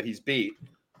guys that he's beat.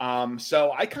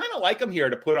 So I kind of like him here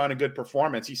to put on a good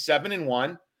performance. He's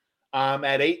 7-1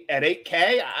 at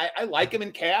 8K. I like him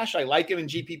in cash. I like him in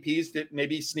GPPs to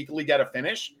maybe sneakily get a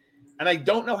finish. And I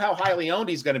don't know how highly owned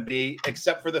he's going to be,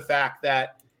 except for the fact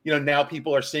that, now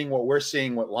people are seeing what we're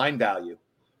seeing with line value,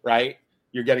 right?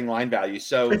 You're getting line value.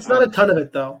 So it's not a ton of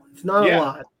it though. It's not a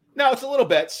lot. No, it's a little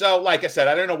bit. So like I said,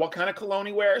 I don't know what kind of cologne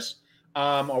he wears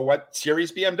or what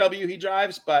series BMW he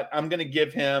drives, but I'm going to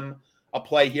give him a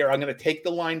play here. I'm going to take the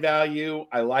line value.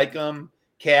 I like him.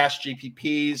 Cash,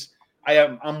 GPPs.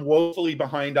 I'm woefully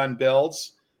behind on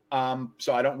builds.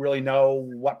 So I don't really know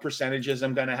what percentages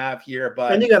I'm going to have here.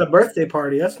 But and you got a birthday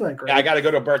party. That's not great. Yeah, I got to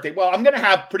go to a birthday. Well, I'm going to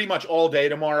have pretty much all day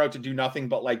tomorrow to do nothing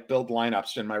but like build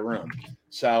lineups in my room.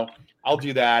 So I'll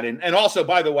do that. And also,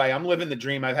 by the way, I'm living the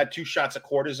dream. I've had 2 shots of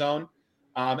cortisone.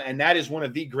 And that is one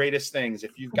of the greatest things.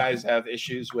 If you guys have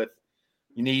issues with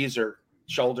your knees or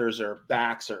shoulders or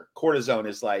backs, or cortisone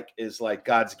is like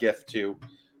God's gift to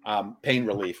pain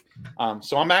relief.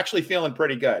 So I'm actually feeling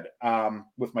pretty good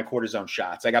with my cortisone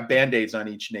shots. I got Band-Aids on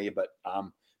each knee, but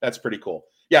that's pretty cool.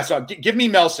 Yeah, so give me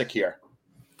Melsik here.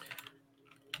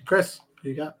 Chris, who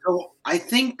you got? So I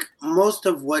think most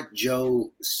of what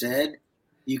Joe said,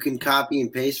 you can copy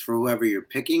and paste for whoever you're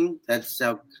picking. That's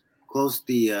how close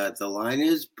the line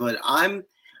is. But I'm,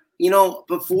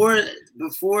 before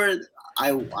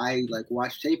I like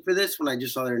watched tape for this, when I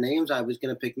just saw their names, I was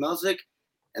gonna pick Melsik.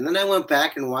 And then I went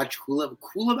back and watched Kulabau.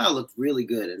 Kulabau looked really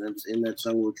good in that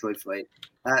Sungwoo Choi fight.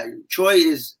 Choi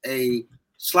is a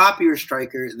sloppier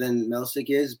striker than Melsik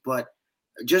is, but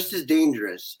just as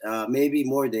dangerous, maybe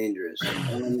more dangerous.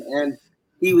 And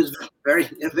he was very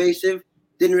evasive,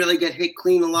 didn't really get hit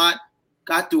clean a lot,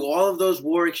 got through all of those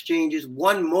war exchanges,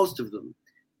 won most of them,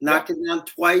 knocked him down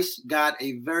twice, got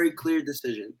a very clear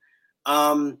decision.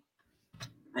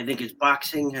 I think his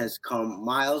boxing has come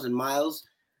miles and miles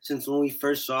since when we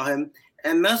first saw him.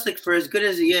 And Melsik, for as good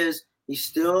as he is, he's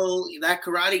still that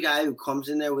karate guy who comes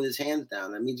in there with his hands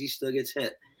down. That means he still gets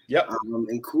hit. Yep.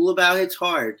 And Culibao hits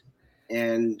hard.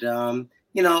 And, I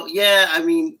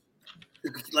mean,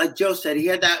 like Joe said, he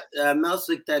had that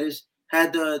Melsik that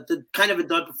had the kind of a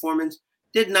dud performance,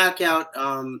 did knock out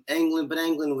Anglin, but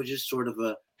Anglin was just sort of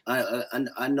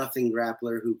a nothing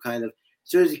grappler who kind of, as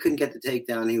soon as he couldn't get the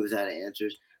takedown, he was out of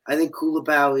answers. I think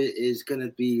Culibao is going to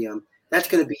be that's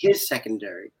going to be his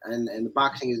secondary, and the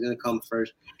boxing is going to come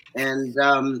first. And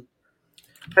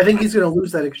I think he's going to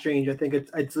lose that exchange. I think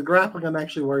it's the grappling I'm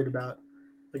actually worried about.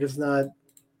 Like it's not.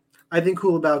 I think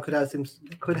Culibao could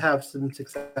have some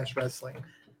success wrestling.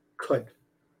 Could.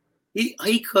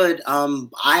 He could.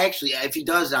 I actually, if he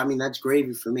does, I mean that's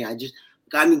gravy for me.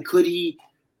 Could he?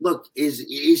 Look, is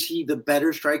he the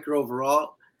better striker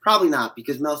overall? Probably not,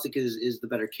 because Melsik is the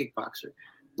better kickboxer.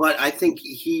 But I think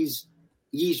he's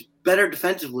better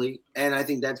defensively, and I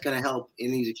think that's going to help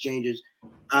in these exchanges.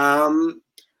 And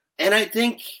I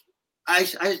think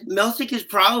Melsik is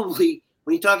probably,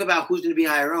 when you talk about who's going to be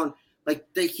higher owned,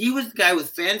 he was the guy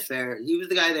with fanfare. He was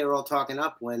the guy they were all talking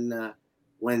up when that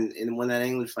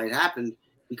England fight happened,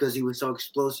 because he was so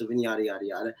explosive and yada yada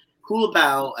yada.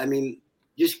 Culibao, I mean,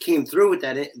 just came through with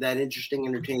that interesting,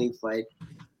 entertaining fight.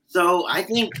 So I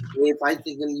think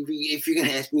if you're going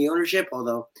to ask me ownership,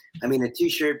 although I mean a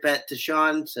T-shirt bet to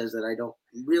Sean says that I don't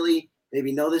really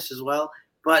maybe know this as well,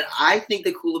 but I think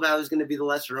that Culibao is going to be the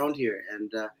lesser owned here,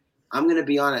 and I'm going to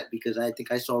be on it because I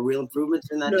think I saw real improvements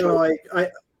in that. No,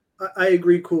 I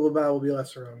agree. Culibao will be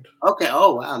lesser owned. Okay.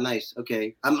 Oh wow, nice.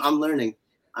 Okay, I'm learning.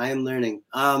 I am learning.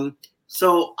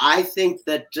 So I think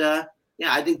that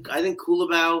I think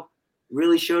Culibao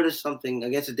really showed us something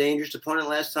against a dangerous opponent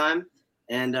last time.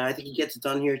 And I think he gets it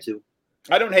done here too.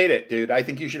 I don't hate it, dude. I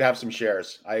think you should have some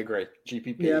shares. I agree.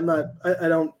 GPP. Yeah, I'm not. I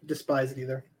don't despise it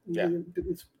either. Yeah,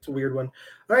 it's a weird one.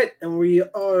 All right, and we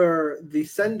are the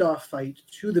send-off fight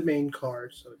to the main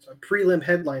card. So it's a prelim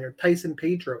headliner: Tyson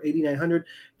Pedro, 8,900,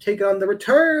 taking on the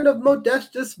return of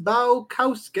Modestas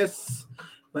Bukauskas.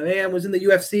 My man was in the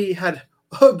UFC, had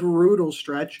a brutal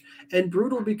stretch, and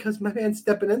brutal because my man's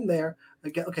stepping in there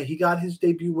again. Okay, he got his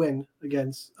debut win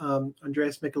against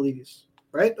Andreas Michailidis.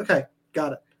 Right? Okay,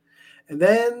 got it. And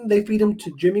then they feed him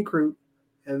to Jimmy Crute,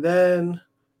 and then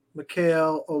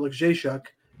Mikhail Oleksiejczuk,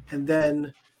 and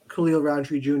then Khalil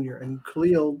Roundtree Jr. And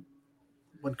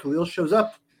when Khalil shows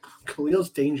up, Khalil's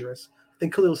dangerous. I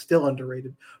think Khalil's still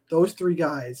underrated. Those three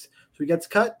guys. So he gets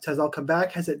cut, says I'll come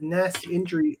back, has a nasty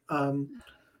injury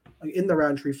in the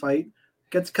Roundtree fight.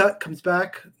 Gets cut, comes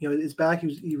back, is back.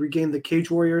 He regained the Cage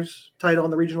Warriors title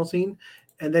on the regional scene,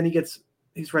 and then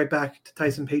he's right back to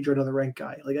Tyson Pedro, another ranked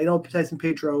guy. Like I know Tyson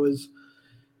Pedro is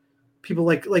people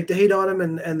like to hate on him,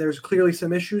 and there's clearly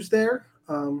some issues there.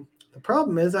 The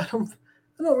problem is I don't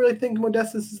really think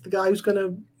Modestas is the guy who's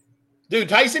gonna. Dude,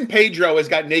 Tyson Pedro has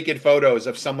got naked photos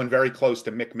of someone very close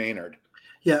to Mick Maynard.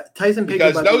 Yeah, Tyson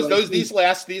Pedro. Because these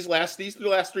last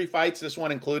three fights, this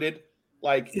one included.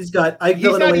 Like he's not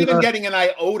even getting an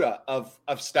iota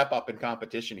of step up in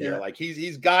competition here. Yeah. Like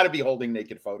he's got to be holding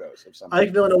naked photos of something.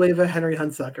 Ike Villanueva, Henry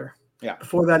Hunsucker. Yeah.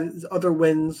 Before that, his other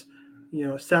wins,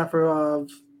 Safarov,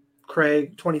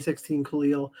 Craig, 2016,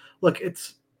 Khalil. Look,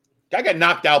 it's guy got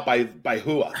knocked out by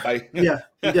Hua. Yeah,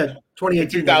 he did. 2018.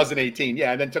 2018.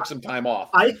 Yeah, and then took some time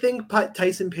off. I think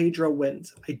Tyson Pedro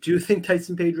wins. I do think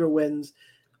Tyson Pedro wins.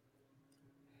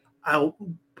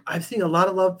 I've seen a lot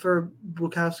of love for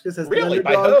Bukauskas as really the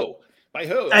underdog. By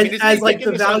who? As the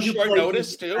value short play,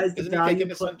 notice too. Isn't he taking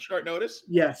this on short notice?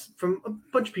 Yes, from a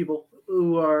bunch of people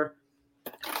who are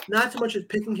not so much as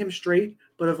picking him straight,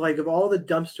 but of all the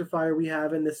dumpster fire we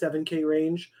have in the 7K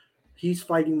range, he's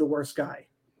fighting the worst guy.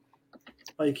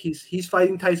 Like he's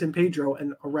fighting Tyson Pedro,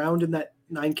 and around in that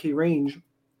 9K range,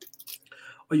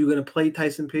 are you going to play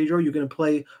Tyson Pedro? Are you going to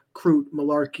play Crute,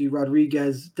 Malarkey,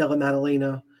 Rodriguez, Della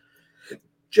Maddalena,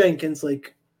 Jenkins?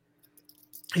 Like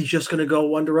he's just going to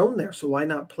go under own there. So why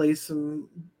not play some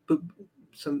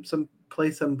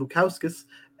Bukauskas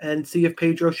and see if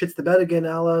Pedro shits the bed again,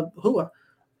 a la Hua.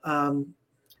 I'm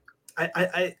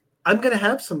going to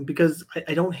have some because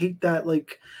I don't hate that.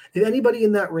 Like if anybody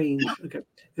in that range, okay,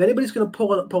 if anybody's going to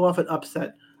pull off an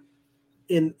upset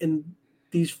in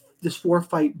this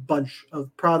 4-fight bunch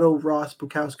of Prado, Ross,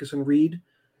 Bukauskas, and Reed,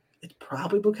 it's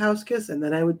probably Bukauskas, and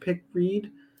then I would pick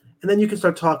Reed. And then you can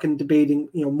start debating,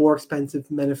 more expensive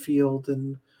Menafield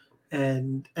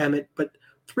and Emmett. But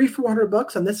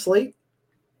 $300-400 on this slate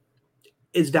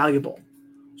is valuable.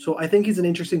 So I think he's an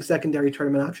interesting secondary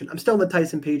tournament option. I'm still on the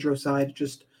Tyson Pedro side.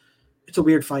 It's a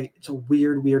weird fight. It's a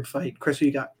weird fight. Chris, who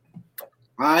you got?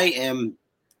 I am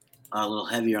a little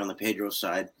heavier on the Pedro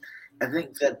side. I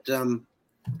think that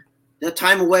that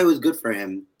time away was good for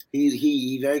him.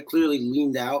 He very clearly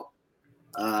leaned out.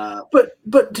 But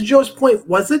to Joe's point,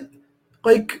 was it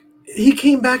like he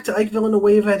came back to Ike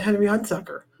Villanueva and Henry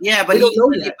Hunsucker? Yeah, but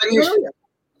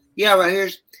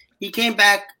he came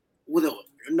back with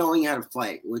knowing how to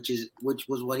fight, which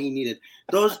was what he needed.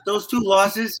 Those two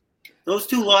losses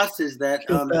that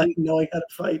knowing how to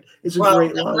fight is a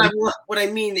great line. What I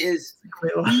mean is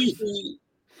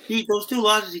he those two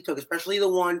losses he took, especially the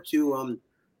one to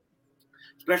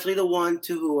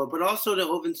but also to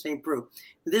Ovince St. Preux.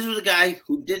 This was a guy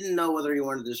who didn't know whether he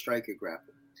wanted to strike or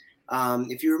grapple.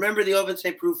 If you remember the Ovince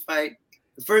St. Preux fight,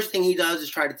 the first thing he does is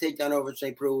try to take down Ovince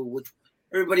St. Preux, which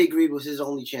everybody agreed was his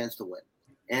only chance to win.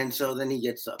 And so then he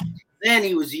gets up. Then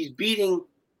he's beating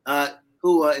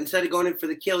Hua. Instead of going in for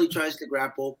the kill, he tries to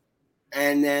grapple,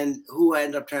 and then Hua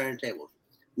ended up turning the table.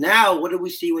 Now, what did we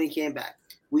see when he came back?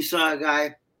 We saw a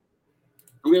guy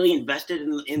really invested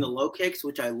in the low kicks,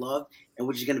 which I love, and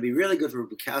which is going to be really good for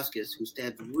Bukauskas, who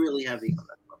stands really heavy on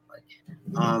that fight.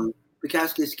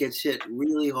 Bukauskas gets hit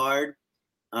really hard.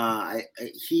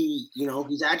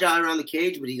 He's agile around the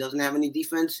cage, but he doesn't have any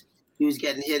defense. He was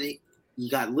getting hit. He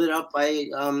got lit up by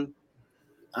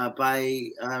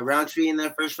Roundtree in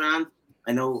that first round.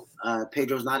 I know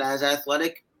Pedro's not as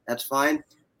athletic. That's fine.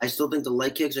 I still think the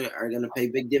leg kicks are going to pay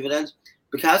big dividends.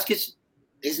 Bukauskas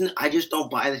isn't. I just don't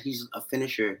buy that he's a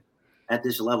finisher at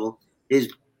this level. He's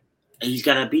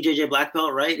got a BJJ black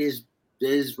belt, right? His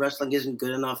wrestling isn't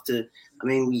good enough to. I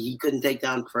mean, he couldn't take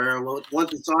down Pereira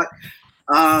once we saw it.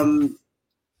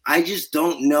 I just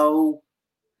don't know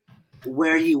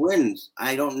where he wins.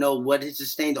 I don't know what his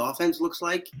sustained offense looks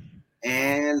like,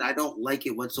 and I don't like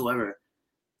it whatsoever.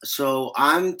 So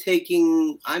I'm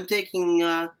taking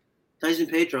Tyson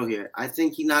Pedro here. I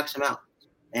think he knocks him out,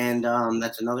 and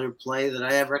that's another play that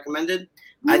I have recommended.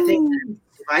 I think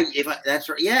if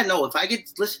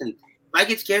I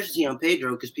get scarcity on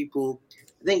Pedro because people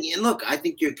think, and look, I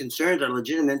think your concerns are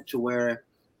legitimate to where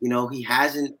he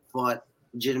hasn't fought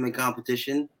legitimate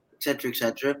competition, et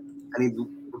cetera. I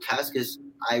mean, Bukauskas,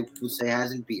 I would say,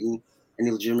 hasn't beaten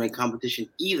any legitimate competition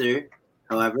either.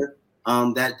 However,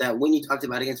 that win you talked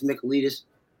about against Michailidis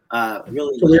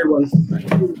really was a weird one.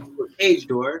 A cage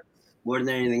door more than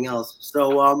anything else.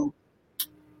 So, I'm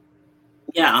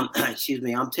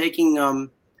taking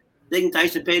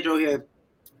Tyson Pedro here,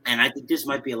 and I think this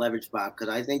might be a leverage spot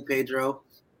because I think Pedro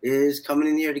is coming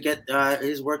in here to get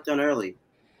his work done early.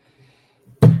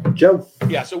 Joe.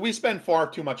 Yeah, so we spend far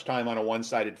too much time on a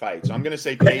one-sided fight. So I'm going to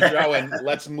say Pedro, and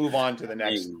let's move on to the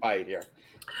next fight here.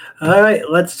 All right,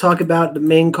 let's talk about the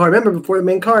main card. Remember, before the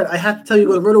main card, I have to tell you,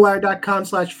 go to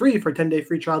rotowire.com/free for a 10-day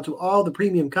free trial to all the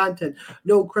premium content.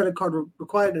 No credit card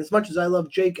required. And as much as I love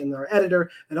Jake and our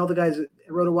editor and all the guys at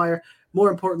RotoWire,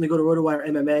 more importantly, go to RotoWire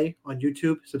MMA on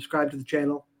YouTube. Subscribe to the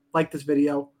channel. Like this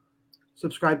video.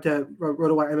 Subscribe to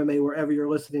RotoWire MMA wherever you're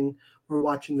listening or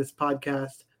watching this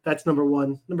podcast. That's number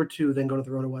one. Number two, then go to the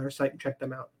RotoWire site and check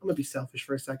them out. I'm going to be selfish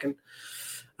for a second.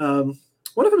 What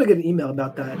if I get an email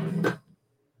about that?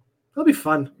 That'll be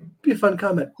fun. Be a fun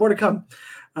comment. More to come.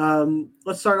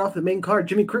 Let's start off the main card.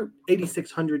 Jimmy Crute,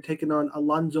 8,600, taking on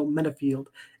Alonzo Menafield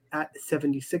at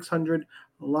 7,600.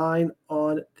 Line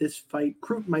on this fight,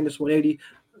 Crute minus 180,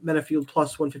 Menafield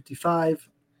plus 155.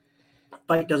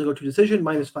 Fight doesn't go to decision,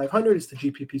 minus 500. It's the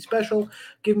GPP special.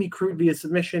 Give me Crute via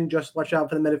submission. Just watch out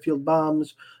for the Menafield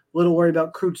bombs. A little worried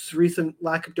about Crute's recent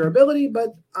lack of durability,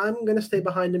 but I'm going to stay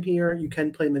behind him here. You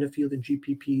can play Menafield in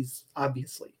GPPs,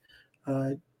 obviously.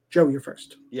 Joe, you're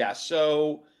first. Yeah,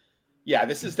 so,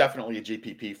 this is definitely a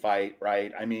GPP fight,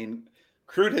 right? I mean,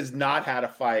 Crute has not had a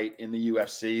fight in the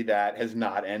UFC that has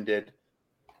not ended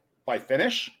by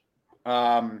finish.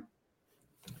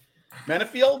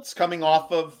 Menafield's coming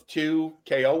off of 2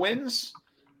 KO wins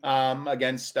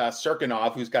against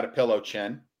Serkinov, who's got a pillow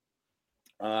chin.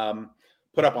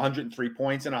 Put up 103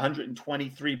 points and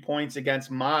 123 points against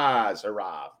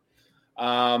Mazharov.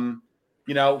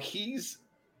 He's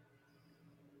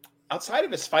outside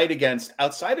of his fight against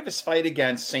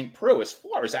St. Preux, his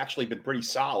floor has actually been pretty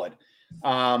solid.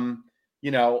 I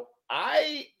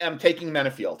am taking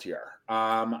Menafield here.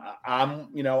 I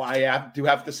do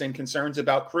have the same concerns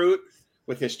about Crute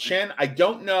with his chin. I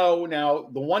don't know. Now,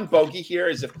 the one bogey here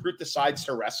is if Crute decides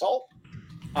to wrestle.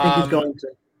 I think he's going to.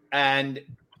 And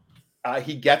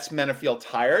he gets Menafield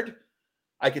tired.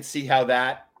 I could see how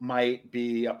that might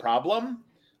be a problem,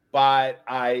 but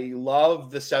I love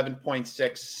the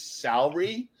 7.6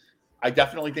 salary. I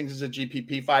definitely think this is a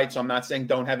GPP fight, so I'm not saying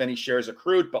don't have any shares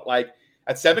accrued, but like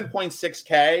at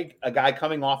 7.6K, a guy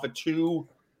coming off of 2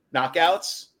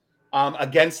 knockouts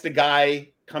against a guy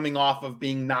coming off of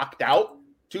being knocked out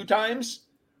 2 times,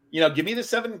 give me the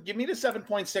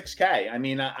 7.6K. I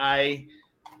mean, I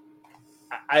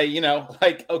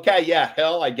okay, yeah,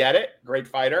 Hill, I get it, great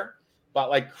fighter, but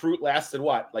like Crute lasted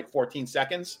what, like 14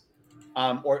 seconds,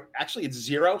 or actually it's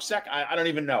 0 seconds. I don't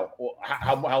even know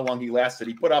how long he lasted.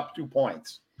 He put up 2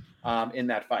 points in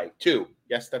that fight. 2,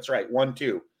 yes, that's right,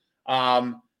 1-2,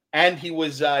 and he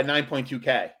was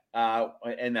 9.2K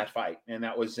in that fight, and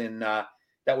that was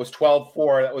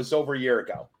 12-4. That was over a year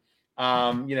ago.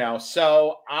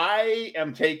 So I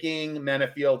am taking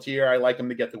Menafield here. I like him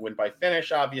to get the win by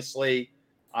finish, obviously.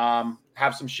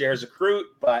 Have some shares accrued,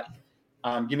 but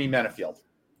give me Menafield.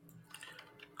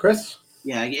 Chris?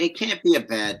 Yeah, it can't be a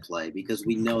bad play because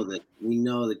we know that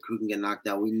Crute can get knocked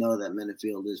out. We know that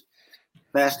Menafield is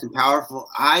fast and powerful.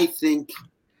 I think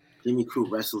Jimmy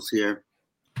Crute wrestles here.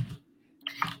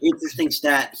 Interesting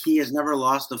stat: he has never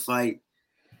lost a fight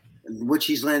in which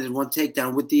he's landed 1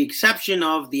 takedown, with the exception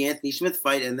of the Anthony Smith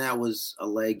fight, and that was a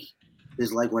leg.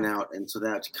 His leg went out, and so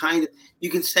that's kind of, you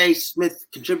can say Smith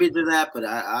contributed to that, but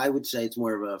I would say it's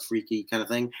more of a freaky kind of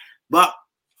thing. But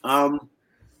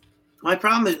my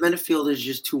problem is Menafield is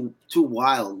just too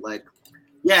wild. Like,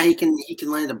 yeah, he can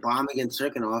land a bomb against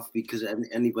Serkinov because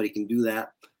anybody can do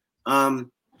that.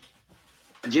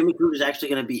 Jimmy Crute is actually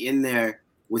going to be in there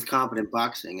with competent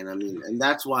boxing, and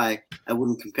that's why I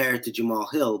wouldn't compare it to Jamal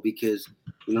Hill, because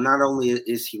not only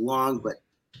is he long, but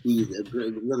he's a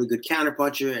really good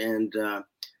counterpuncher, and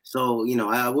so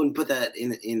I wouldn't put that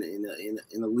in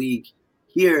a league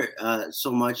here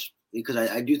so much, because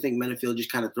I do think Menafield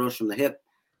just kind of throws from the hip,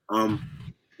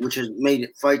 which has made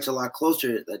fights a lot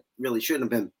closer that really shouldn't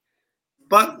have been.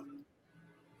 But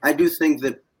I do think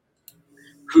that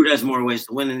Crute has more ways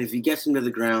to win, and if he gets him to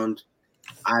the ground,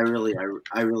 I really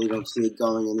don't see it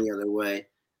going any other way.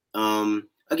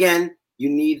 Again, you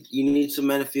need some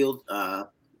Menafield.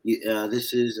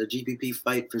 This is a GPP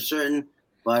fight for certain,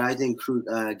 but I think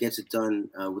Crute gets it done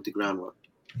with the groundwork.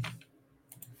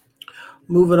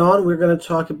 Moving on, we're going to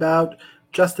talk about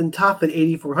Justin Tafa at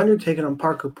 8,400, taking on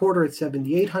Parker Porter at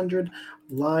 7,800.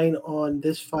 Line on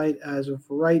this fight as of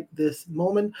right this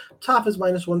moment: Tafa is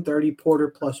 -130, Porter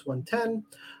 +110.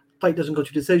 Fight doesn't go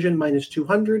to decision,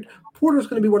 -200. Porter's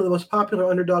going to be one of the most popular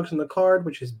underdogs in the card,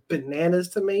 which is bananas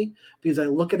to me, because I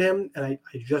look at him and I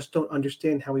just don't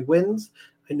understand how he wins.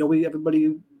 I know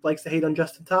everybody likes to hate on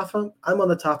Justin Tafa. I'm on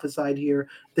the Tafa side here.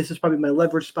 This is probably my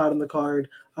leverage spot on the card.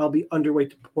 I'll be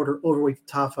underweight to Porter, overweight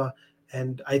to Tafa,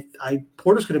 and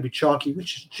Porter's going to be chalky,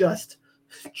 which is just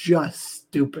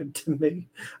stupid to me.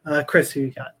 Chris, who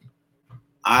you got?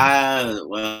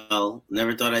 Well,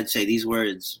 never thought I'd say these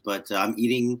words, but I'm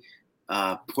eating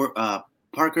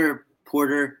Parker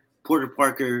Porter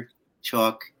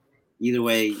chalk. Either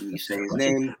way you say his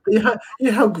name. You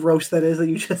know how gross that is that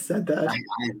you just said that.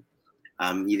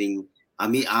 I'm eating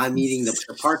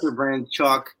the Parker brand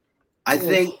chalk. I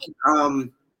think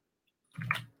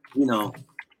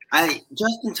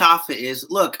Justin Tafa is,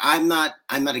 look, I'm not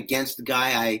against the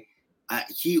guy.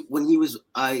 When he was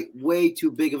way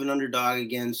too big of an underdog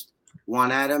against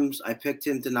Juan Adams, I picked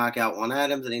him to knock out Juan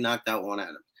Adams, and he knocked out Juan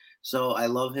Adams. So I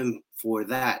love him for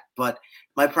that. But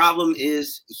my problem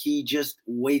is he just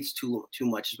waits too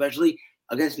much, especially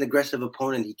against an aggressive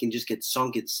opponent. He can just get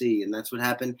sunk at sea, and that's what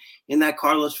happened in that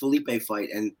Carlos Felipe fight.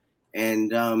 And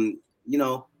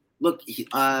look,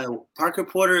 Parker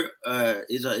Porter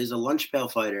is a lunch pail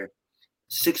fighter,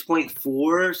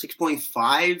 6.4,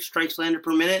 6.5 strikes landed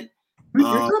per minute.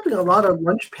 You're dropping a lot of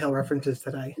lunch pail references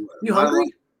today. You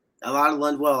hungry? A lot of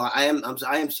lunch. Well, I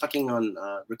am sucking on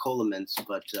Ricola mints,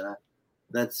 but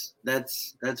that's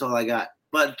all I got.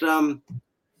 But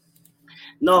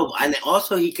no, and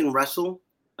also he can wrestle,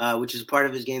 which is part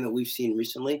of his game that we've seen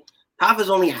recently. Tafa's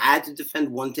only had to defend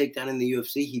 1 takedown in the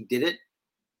UFC. He did it,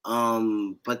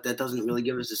 but that doesn't really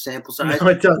give us a sample size. No,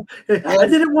 it doesn't. I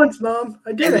did it once, Mom.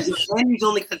 I did it. And he's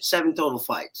only got 7 total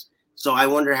fights. So I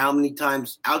wonder how many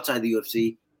times outside the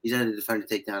UFC he's had to defend a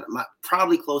takedown.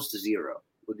 Probably close to 0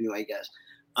 would be my guess.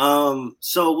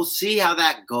 So we'll see how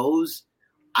that goes.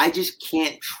 I just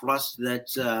can't trust that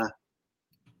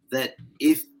that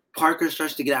if Parker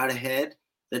starts to get out ahead,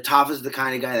 that Tafa's the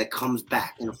kind of guy that comes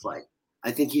back in a fight.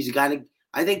 I think he's a guy.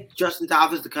 I think Justin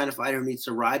Tafa is the kind of fighter who needs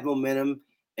to ride momentum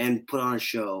and put on a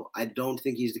show. I don't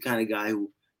think he's the kind of guy who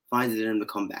finds it in him to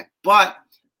come back. But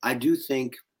I do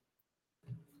think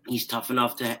He's tough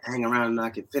enough to hang around and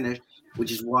not get finished,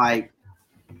 which is why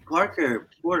Parker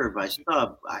Porter by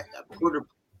sub, Porter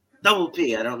double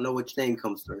P. I don't know which name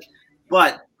comes first,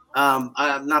 but I'm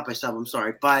not by sub. I'm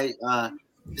sorry, by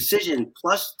decision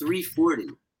plus 340,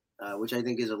 which I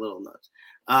think is a little nuts.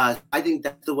 I think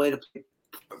that's the way to play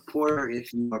Porter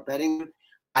if you are betting him.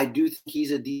 I do think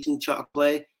he's a decent chalk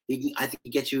play. I think he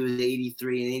gets you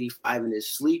 83 and 85 in his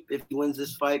sleep if he wins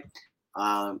this fight.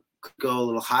 Could go a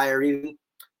little higher even.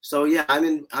 So yeah, I'm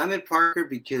in Parker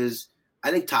because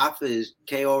I think Tafa is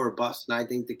KO or bust, and I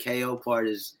think the KO part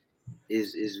is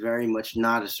very much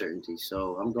not a certainty.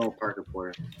 So I'm going Parker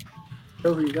Porter.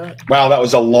 So who you got? Wow, that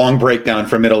was a long breakdown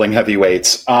for middling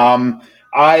heavyweights.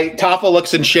 Tafa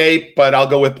looks in shape, but I'll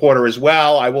go with Porter as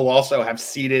well. I will also have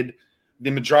ceded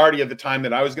the majority of the time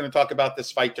that I was going to talk about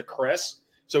this fight to Chris,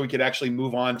 so we could actually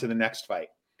move on to the next fight.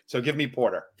 So give me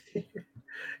Porter.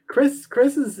 Chris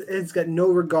has got no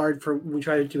regard for when we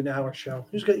try to do an hour show.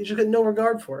 You just got no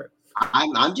regard for it.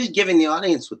 I'm just giving the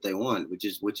audience what they want, which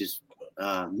is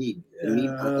me.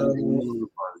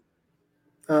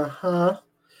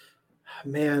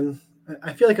 Man,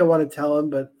 I feel like I want to tell him,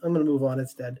 but I'm going to move on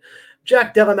instead.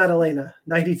 Jack Della Maddalena,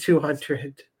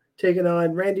 9,200, taking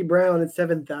on Randy Brown at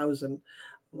 7,000.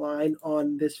 Line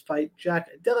on this fight: Jack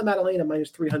Della Maddalena minus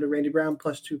 300, Randy Brown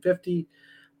plus 250.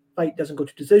 Fight doesn't go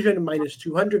to decision, minus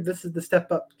 200. This is the step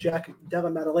up Jack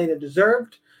Della Maddalena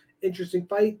deserved. Interesting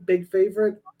fight, big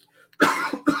favorite.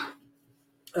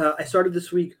 I started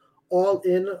this week all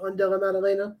in on Della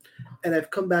Maddalena, and I've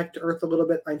come back to earth a little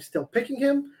bit. I'm still picking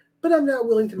him, but I'm now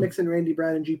willing to mix in Randy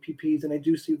Brown and GPPs, and I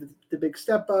do see the big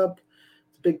step up,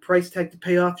 the big price tag to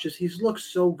pay off. Just he looks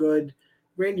so good.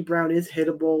 Randy Brown is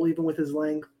hittable, even with his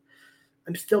length.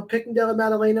 I'm still picking Della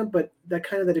Maddalena, but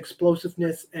that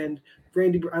explosiveness and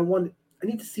Randy Brown, I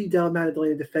need to see Della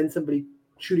Maddalena defend somebody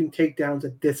shooting takedowns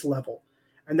at this level.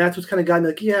 And that's what's kind of gotten me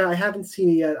like, yeah, I haven't seen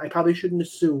it yet. I probably shouldn't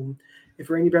assume if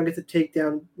Randy Brown gets a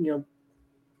takedown,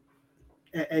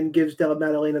 and gives Della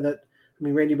Maddalena that. I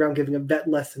mean, Randy Brown giving a vet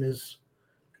lesson is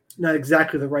not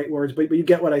exactly the right words, but you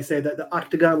get what I say, that the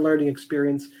octagon learning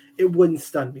experience, it wouldn't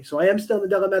stun me. So I am still on the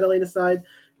Della Maddalena side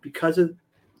because of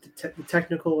the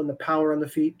technical and the power on the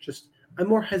feet. Just I'm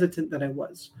more hesitant than I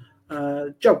was.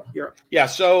 Joe, you're up. Yeah,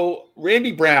 so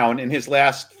Randy Brown in his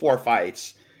last 4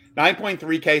 fights,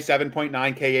 9.3K,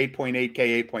 7.9K,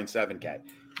 8.8K, 8.7K.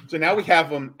 So now we have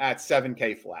him at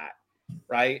 7K flat,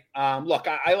 right? Look,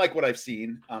 I like what I've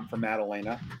seen from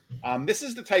Maddalena. This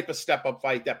is the type of step-up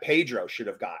fight that Pedro should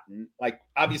have gotten. Like,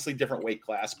 obviously different weight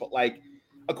class, but like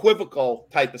equivocal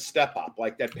type of step-up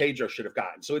like that Pedro should have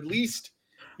gotten. So at least,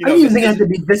 I didn't even think it had to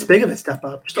be this big of a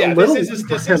step-up. Just a little. This is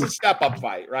a step-up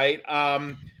fight, right?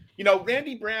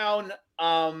 Randy Brown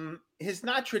has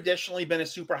not traditionally been a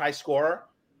super high scorer.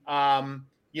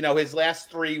 His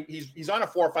last 3, he's on a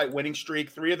 4-fight winning streak.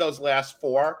 3 of those last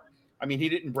 4, I mean, he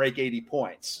didn't break 80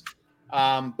 points.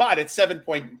 But at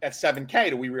 7K,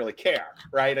 do we really care,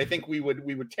 right? I think we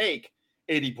would take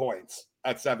 80 points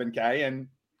at 7K, and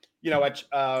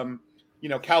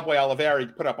Cowboy Oliveira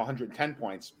put up 110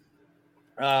 points.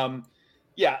 I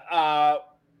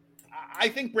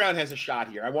think Brown has a shot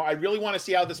here. I really want to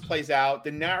see how this plays out.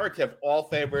 The narrative all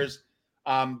favors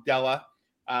Della.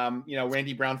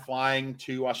 Randy Brown flying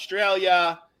to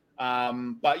Australia.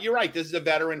 But you're right. This is a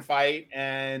veteran fight.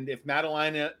 And if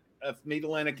Maddalena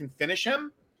can finish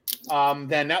him,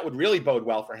 then that would really bode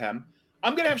well for him.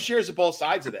 I'm going to have shares of both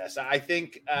sides of this. I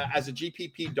think as a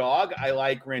GPP dog, I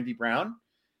like Randy Brown.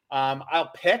 I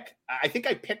think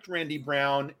I picked Randy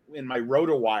Brown in my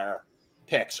RotoWire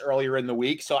picks earlier in the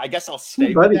week. So I guess I'll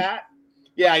stay with that.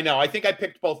 Yeah, I know. I think I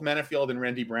picked both Menafield and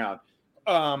Randy Brown.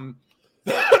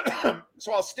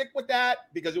 So I'll stick with that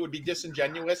because it would be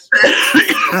disingenuous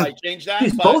if I change that.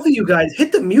 Jeez, both of you guys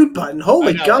hit the mute button.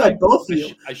 Holy God, both of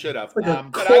you! I should have. Like a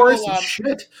chorus of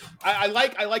shit. I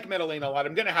like Maddalena a lot.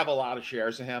 I'm going to have a lot of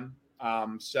shares of him.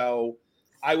 So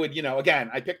I would,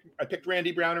 again, I picked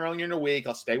Randy Brown earlier in the week.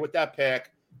 I'll stay with that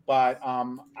pick, but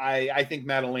I think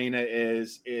Maddalena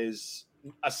is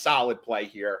a solid play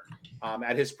here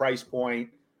at his price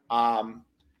point.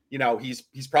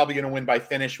 He's probably going to win by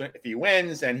finish if he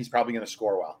wins, and he's probably going to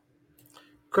score well.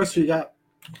 Chris, you got?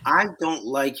 I don't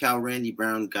like how Randy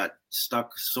Brown got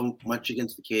stuck so much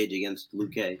against the cage against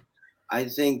Luque. I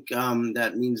think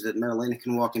that means that Maddalena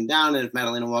can walk him down, and if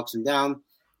Maddalena walks him down,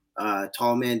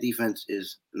 tall man defense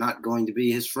is not going to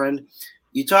be his friend.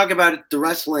 You talk about the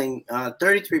wrestling,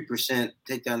 33%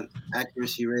 takedown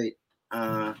accuracy rate.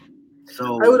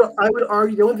 So I would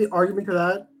argue the only argument to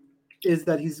that is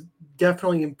that he's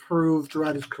definitely improved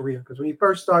throughout his career, because when he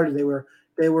first started,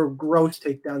 they were gross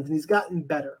takedowns, and he's gotten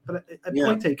better. But I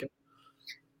point taken.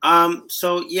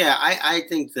 So yeah, I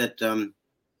think that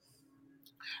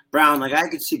Brown, like I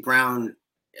could see Brown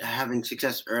having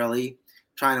success early,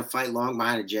 trying to fight long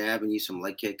behind a jab and use some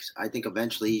leg kicks. I think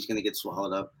eventually he's going to get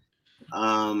swallowed up.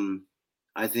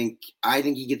 I think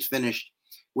he gets finished,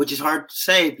 which is hard to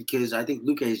say because I think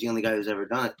Luque is the only guy who's ever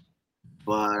done it.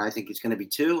 But I think it's going to be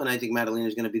 2, and I think Maddalena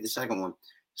is going to be the second one.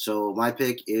 So my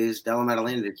pick is Della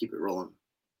Maddalena to keep it rolling.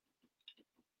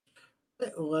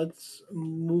 Let's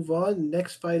move on.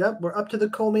 Next fight up, we're up to the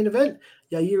co-main event.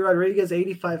 Yair Rodriguez,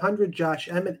 8,500. Josh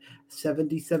Emmett,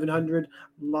 7,700.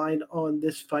 Line on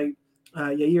this fight.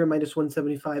 Yair minus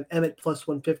 175. Emmett plus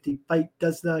 150. Fight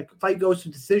goes to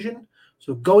decision.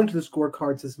 So going to the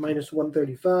scorecards is minus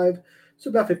 135. So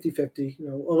about 50-50.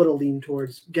 A little lean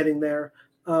towards getting there.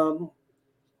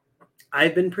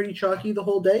 I've been pretty chalky the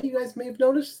whole day. You guys may have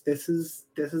noticed. This is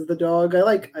the dog I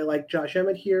like. I like Josh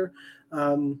Emmett here.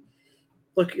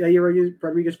 Look, Yair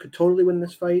Rodriguez could totally win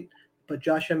this fight, but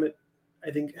Josh Emmett,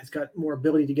 I think, has got more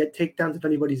ability to get takedowns if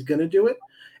anybody's going to do it.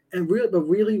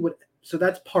 So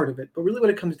that's part of it. But really what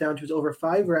it comes down to is over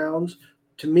 5 rounds.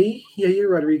 To me, Yair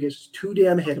Rodriguez is too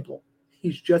damn hittable.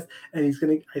 I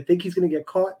think he's going to get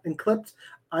caught and clipped.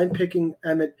 I'm picking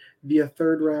Emmett via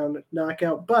 3rd round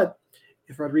knockout. But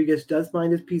if Rodriguez does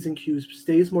mind his P's and Q's,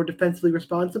 stays more defensively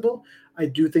responsible, I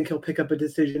do think he'll pick up a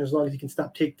decision as long as he can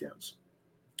stop takedowns.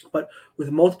 But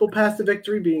with multiple paths to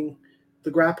victory being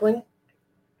the grappling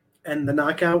and the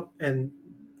knockout and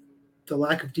the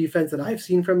lack of defense that I've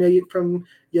seen from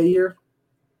Yair,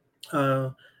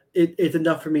 it's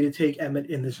enough for me to take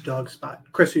Emmett in this dog spot.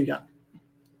 Chris, who you got?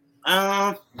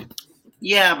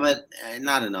 Yeah, but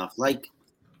not enough. Like,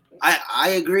 I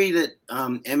agree that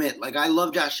Emmett, like I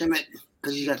love Josh Emmett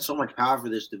because he's got so much power for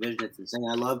this division. It's insane.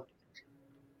 I love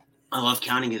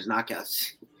counting his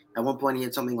knockouts. At one point, he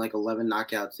had something like 11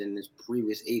 knockouts in his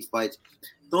previous 8 fights.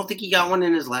 Don't think he got one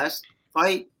in his last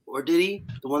fight, or did he?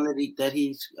 The one that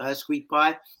he squeaked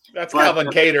by. That's Calvin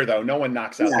Kattar, though. No one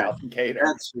knocks out Calvin Kattar.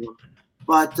 That's true.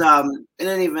 But in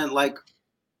any event,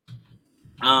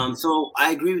 so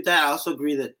I agree with that. I also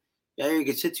agree that Yair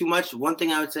gets hit too much. One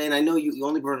thing I would say, and I know you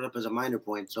only brought it up as a minor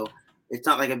point, so it's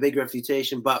not like a big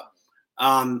refutation, but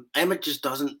Emmett just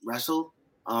doesn't wrestle.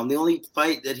 The only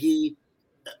fight that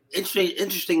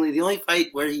interestingly, the only fight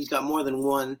where he's got more than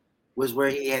 1 was where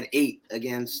he had 8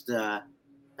 against Scott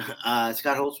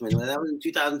Holtzman. That was in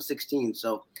 2016.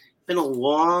 So it's been a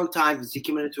long time since he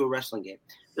committed to a wrestling game.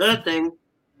 The other thing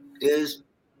is,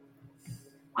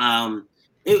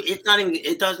 it's not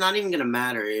even going to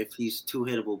matter if he's too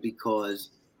hittable because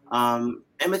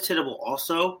Emmett's hittable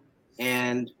also,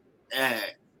 and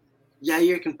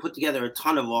Yair can put together a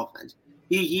ton of offense.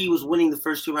 He was winning the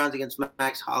first 2 rounds against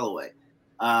Max Holloway.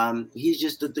 He's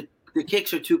just the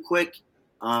kicks are too quick.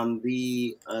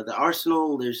 The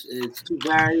arsenal it's too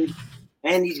varied,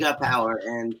 and he's got power.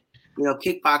 And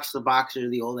kickbox the boxer,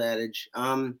 the old adage.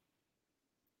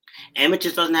 Emmett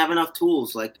just doesn't have enough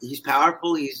tools. Like he's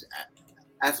powerful, he's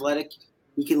athletic,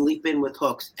 he can leap in with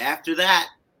hooks. After that,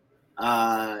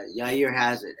 Yair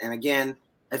has it. And again,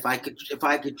 if I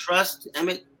could trust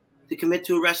Emmett to commit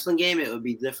to a wrestling game, it would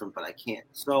be different, but I can't.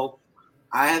 So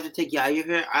I have to take Yair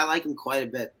here. I like him quite a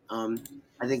bit. I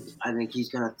think he's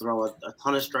going to throw a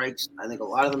ton of strikes. I think a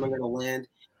lot of them are going to land.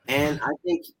 And I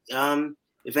think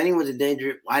if anyone's in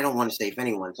danger, I don't want to say if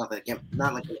anyone. It's not like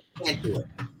I can't do it.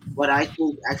 But I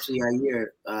think actually Yair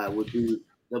would be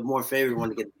the more favored one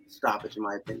to get the stoppage, in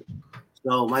my opinion.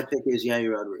 So my pick is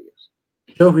Yair Rodriguez.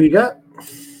 Joe, who you got?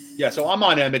 Yeah, so I'm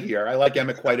on Emmett here. I like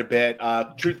Emmett quite a bit.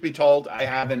 Truth be told, I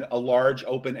have a large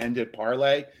open-ended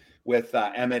parlay with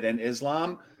Emmett and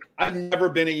Islam. I've never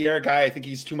been a Yair guy. I think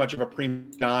he's too much of a prima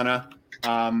donna.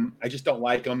 I just don't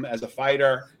like him as a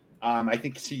fighter. I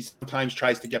think he sometimes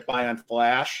tries to get by on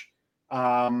flash.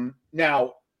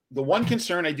 Now, the one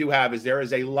concern I do have is there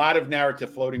is a lot of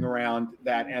narrative floating around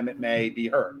that Emmett may be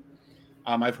hurt.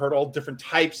 I've heard all different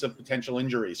types of potential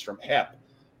injuries from hip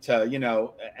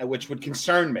to, which would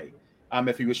concern me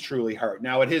if he was truly hurt.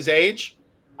 Now, at his age,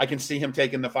 I can see him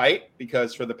taking the fight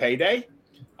because for the payday.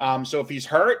 So if he's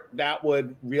hurt, that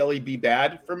would really be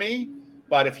bad for me.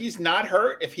 But if he's not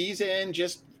hurt, if he's in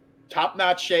just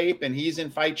top-notch shape and he's in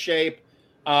fight shape,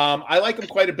 I like him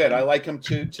quite a bit. I like him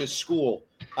to school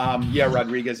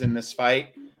Rodriguez in this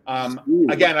fight.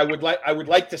 Again, I would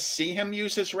like to see him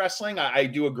use his wrestling. I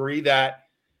do agree that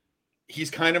he's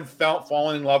kind of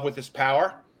fallen in love with his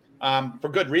power for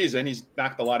good reason. He's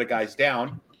knocked a lot of guys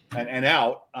down and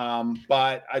out.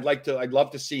 But I'd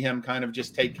love to see him kind of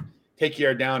just take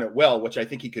Yair down at will, which I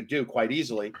think he could do quite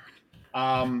easily.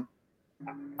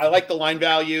 I like the line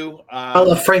value. I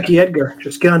love Frankie Edgar.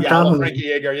 Just get on top of him.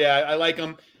 Frankie Edgar. Yeah, I like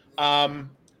him.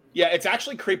 Yeah, it's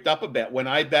actually creeped up a bit when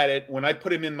I bet it. When I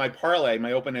put him in my parlay,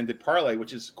 my open-ended parlay,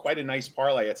 which is quite a nice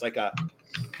parlay. It's like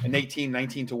an 18,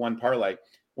 19 to 1 parlay.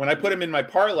 When I put him in my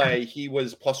parlay, he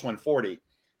was plus 140.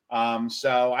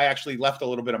 So I actually left a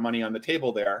little bit of money on the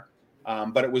table there,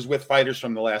 but it was with fighters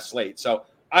from the last slate. So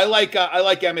I like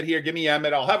Emmett here. Give me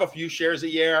Emmett. I'll have a few shares a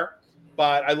year,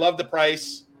 but I love the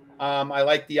price. I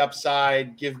like the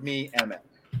upside. Give me Emmett.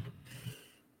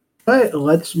 All right,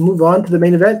 let's move on to the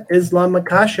main event. Islam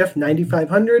Makhachev,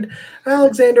 9,500.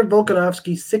 Alexander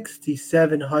Volkanovski,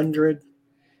 6,700.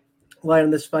 Line on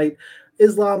this fight,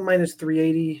 Islam minus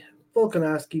 380.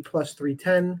 Volkanovski plus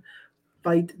 310.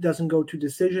 Fight doesn't go to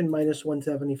decision, minus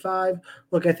 175.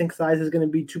 Look, I think size is going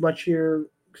to be too much here.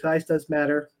 Size does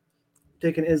matter.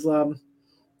 Taking Islam.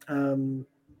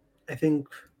 I think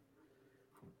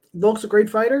Volk's a great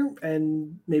fighter,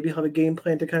 and maybe he'll have a game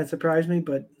plan to kind of surprise me,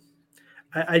 but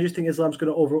I just think Islam's going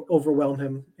to overwhelm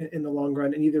him in the long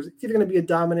run, and it's either going to be a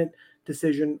dominant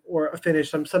decision or a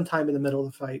finish sometime in the middle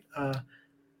of the fight. I just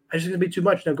think it's going to be too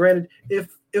much. Now, granted,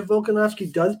 if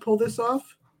Volkanovski does pull this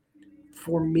off,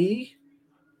 for me,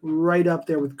 right up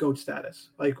there with GOAT status.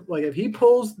 Like if he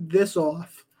pulls this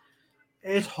off,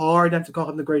 it's hard not to call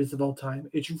him the greatest of all time.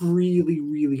 It's really,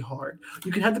 really hard.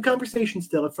 You can have the conversation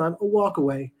still. It's not a walk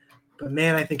away. But,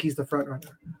 man, I think he's the front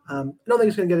runner. I don't think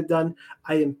he's going to get it done.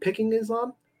 I am picking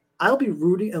Islam. I'll be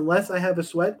rooting unless I have a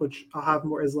sweat, which I'll have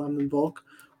more Islam than Volk.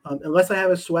 Unless I have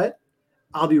a sweat,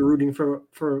 I'll be rooting for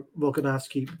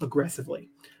Volkanovski aggressively.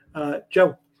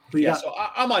 Joe, so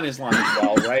I'm on Islam as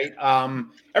well, right?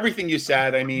 Everything you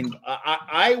said, I mean,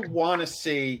 I want to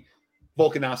see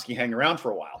Volkanovski hang around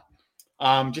for a while,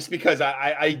 just because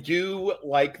I do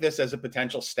like this as a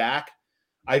potential stack.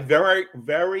 I very,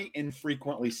 very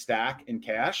infrequently stack in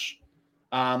cash,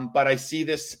 but I see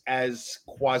this as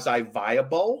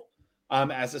quasi-viable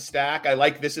as a stack. I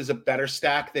like this as a better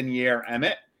stack than Yair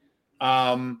Emmett.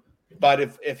 But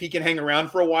if he can hang around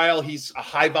for a while, he's a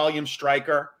high-volume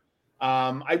striker.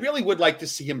 I really would like to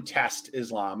see him test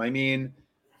Islam. I mean,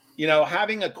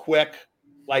 having a quick,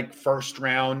 first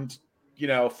round,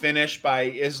 finish by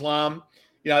Islam,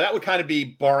 that would kind of be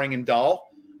boring and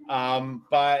dull.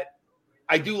 But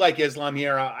I do like Islam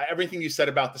here. Everything you said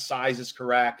about the size is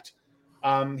correct.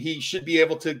 He should be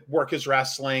able to work his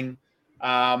wrestling.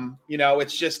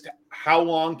 It's just how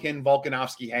long can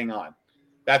Volkanovski hang on?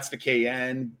 That's the key.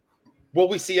 And will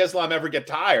we see Islam ever get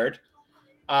tired?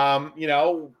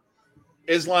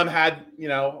 Islam had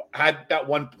that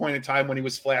one point in time when he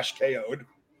was flash KO'd,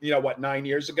 8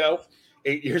 years ago?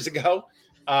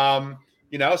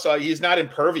 So he's not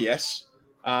impervious.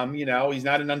 He's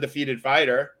not an undefeated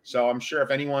fighter. So I'm sure if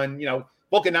anyone,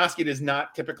 Volkanovski does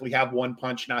not typically have one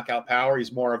punch knockout power.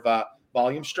 He's more of a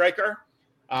volume striker.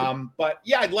 But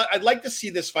yeah, I'd like to see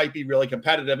this fight be really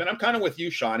competitive. And I'm kind of with you,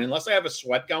 Sean, unless I have a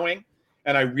sweat going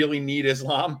and I really need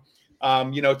Islam,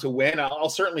 to win, I'll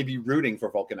certainly be rooting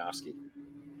for Volkanovski.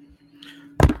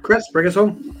 Chris, bring us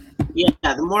home. Yeah,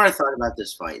 the more I thought about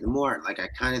this fight, the more I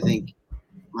kind of think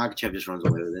Makhachev just runs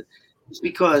away with it. It's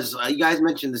because you guys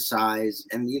mentioned the size,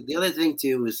 and the other thing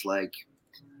too is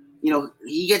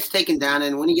he gets taken down,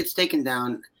 and when he gets taken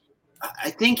down,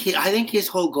 I think his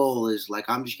whole goal is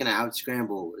I'm just gonna out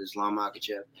scramble Islam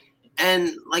Makhachev, and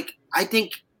I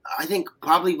think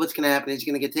probably what's gonna happen is he's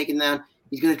gonna get taken down.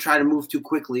 He's gonna try to move too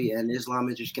quickly, and Islam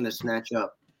is just gonna snatch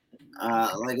up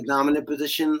a dominant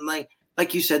position.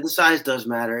 Like you said, the size does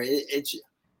matter.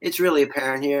 It's really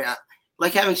apparent here.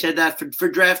 Having said that, for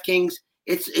DraftKings,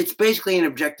 it's basically an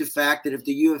objective fact that if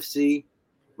the UFC,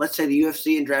 let's say the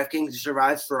UFC and DraftKings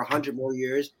survives for 100 more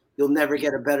years, you'll never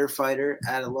get a better fighter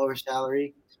at a lower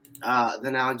salary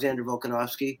than Alexander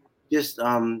Volkanovski. Just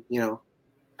pound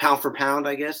for pound,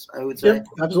 I guess I would say. Yep,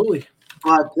 absolutely.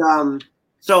 But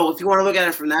so if you want to look at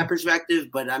it from that perspective,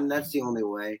 but that's the only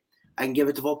way I can give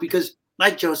it to Volk because,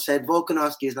 like Joe said,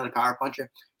 Volkanovski is not a power puncher,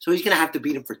 so he's going to have to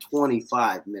beat him for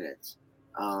 25 minutes.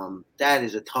 That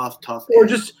is a tough. Or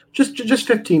just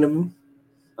 15 of them.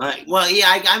 Well, yeah,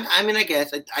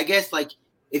 I guess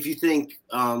if you think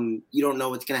you don't know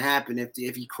what's going to happen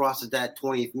if he crosses that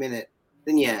 20th minute,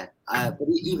 then yeah. But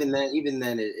even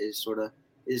then, it is sort of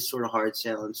hard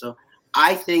sailing. So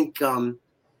I think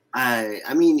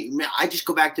I just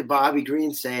go back to Bobby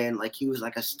Green saying he was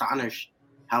astonished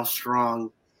how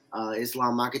strong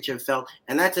Islam Makhachev felt,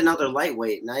 and that's another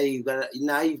lightweight. Now you've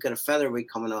got a featherweight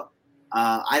coming up.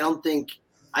 I don't think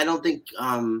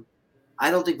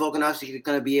Volkanovski is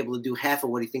going to be able to do half of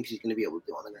what he thinks he's going to be able to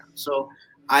do on the ground. So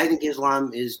I think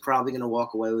Islam is probably going to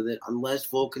walk away with it unless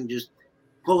Volk can just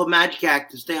pull a magic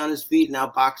act to stay on his feet and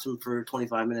outbox him for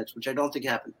 25 minutes, which I don't think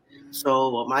happened.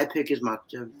 So my pick is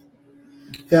Makhachev.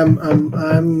 Yeah,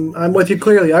 I'm with you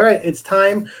clearly. All right, it's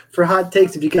time for hot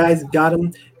takes. If you guys got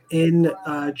them in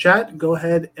chat, go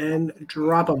ahead and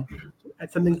drop them.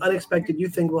 That's something unexpected you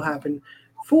think will happen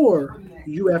for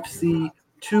UFC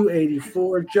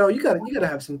 284. Joe, you got to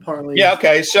have some parlays. Yeah.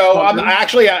 Okay. So I'm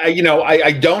actually,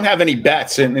 I don't have any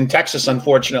bets in Texas.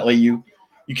 Unfortunately, you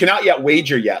cannot yet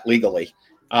wager yet legally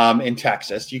in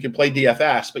Texas. You can play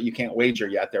DFS, but you can't wager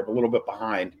yet. They're a little bit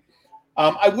behind.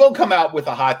 I will come out with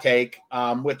a hot take,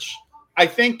 which I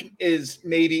think is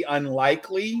maybe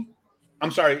unlikely.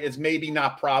 I'm sorry, it's maybe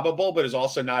not probable, but is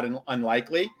also not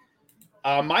unlikely.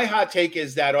 My hot take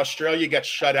is that Australia gets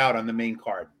shut out on the main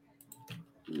card.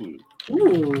 Ooh.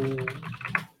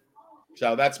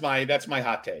 So that's my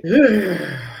hot take.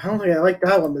 I don't think I like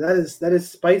that one, but that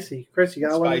is spicy. Chris, you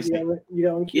got Spicy. one? You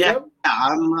got one queued Yeah,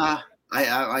 up?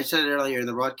 I said it earlier in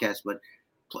the broadcast, but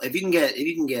if you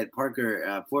can get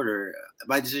Parker Porter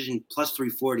by decision plus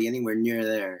 340 anywhere near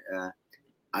there,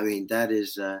 I mean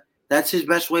that's his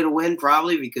best way to win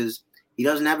probably because he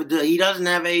doesn't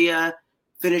have a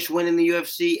finished win in the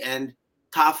UFC, and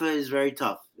Tafa is very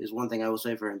tough. Is one thing I will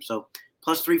say for him. So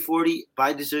plus 340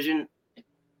 by decision.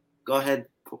 Go ahead,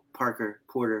 Porter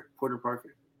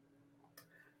Parker.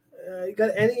 You got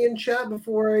any in chat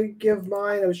before I give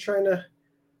mine? I was trying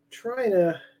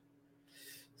to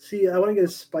see. I want to get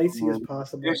as spicy as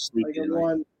possible. You're sleeping,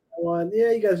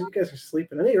 Yeah, you guys are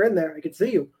sleeping. I know you're in there. I can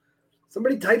see you.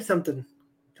 Somebody type something.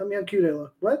 Tell me how cute I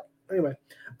look. What? Anyway,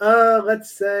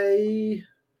 let's say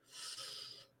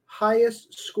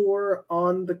highest score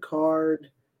on the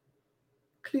card,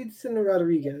 Kleidson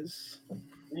Rodriguez.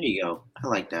 There you go. I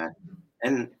like that,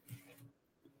 and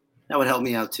that would help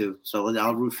me out too. So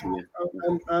I'll root for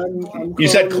you. You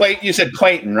said Clayton. You said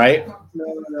Clayton, right?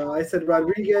 No. I said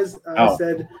Rodriguez. I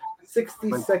said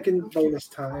 60-second bonus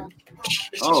time.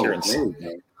 Oh, there you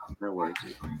go. No worries.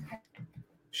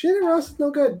 Shannon Ross is no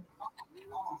good.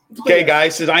 Okay,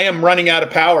 guys, says I am running out of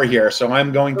power here, so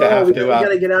I'm going to have to we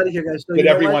gotta get out of here, guys. So bid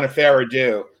everyone a fair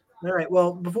ado. All right.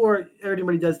 Well, before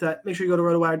everybody does that, make sure you go to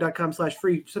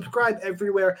rotowire.com/free. Subscribe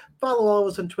everywhere. Follow all of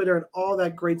us on Twitter and all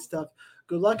that great stuff.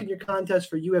 Good luck in your contest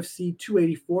for UFC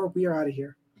 284. We are out of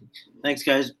here. Thanks,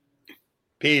 guys.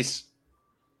 Peace.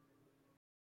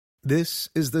 This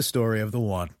is the story of the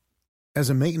one.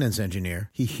 As a maintenance engineer,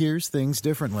 he hears things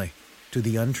differently. To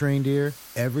the untrained ear,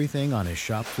 everything on his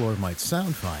shop floor might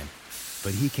sound fine,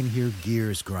 but he can hear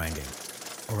gears grinding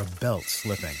or a belt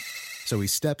slipping. So he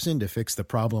steps in to fix the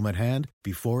problem at hand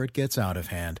before it gets out of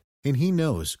hand. And he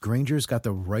knows Grainger's got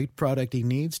the right product he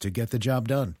needs to get the job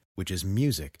done, which is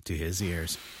music to his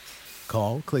ears.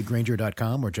 Call, click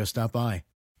Grainger.com, or just stop by.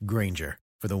 Grainger,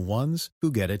 for the ones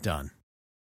who get it done.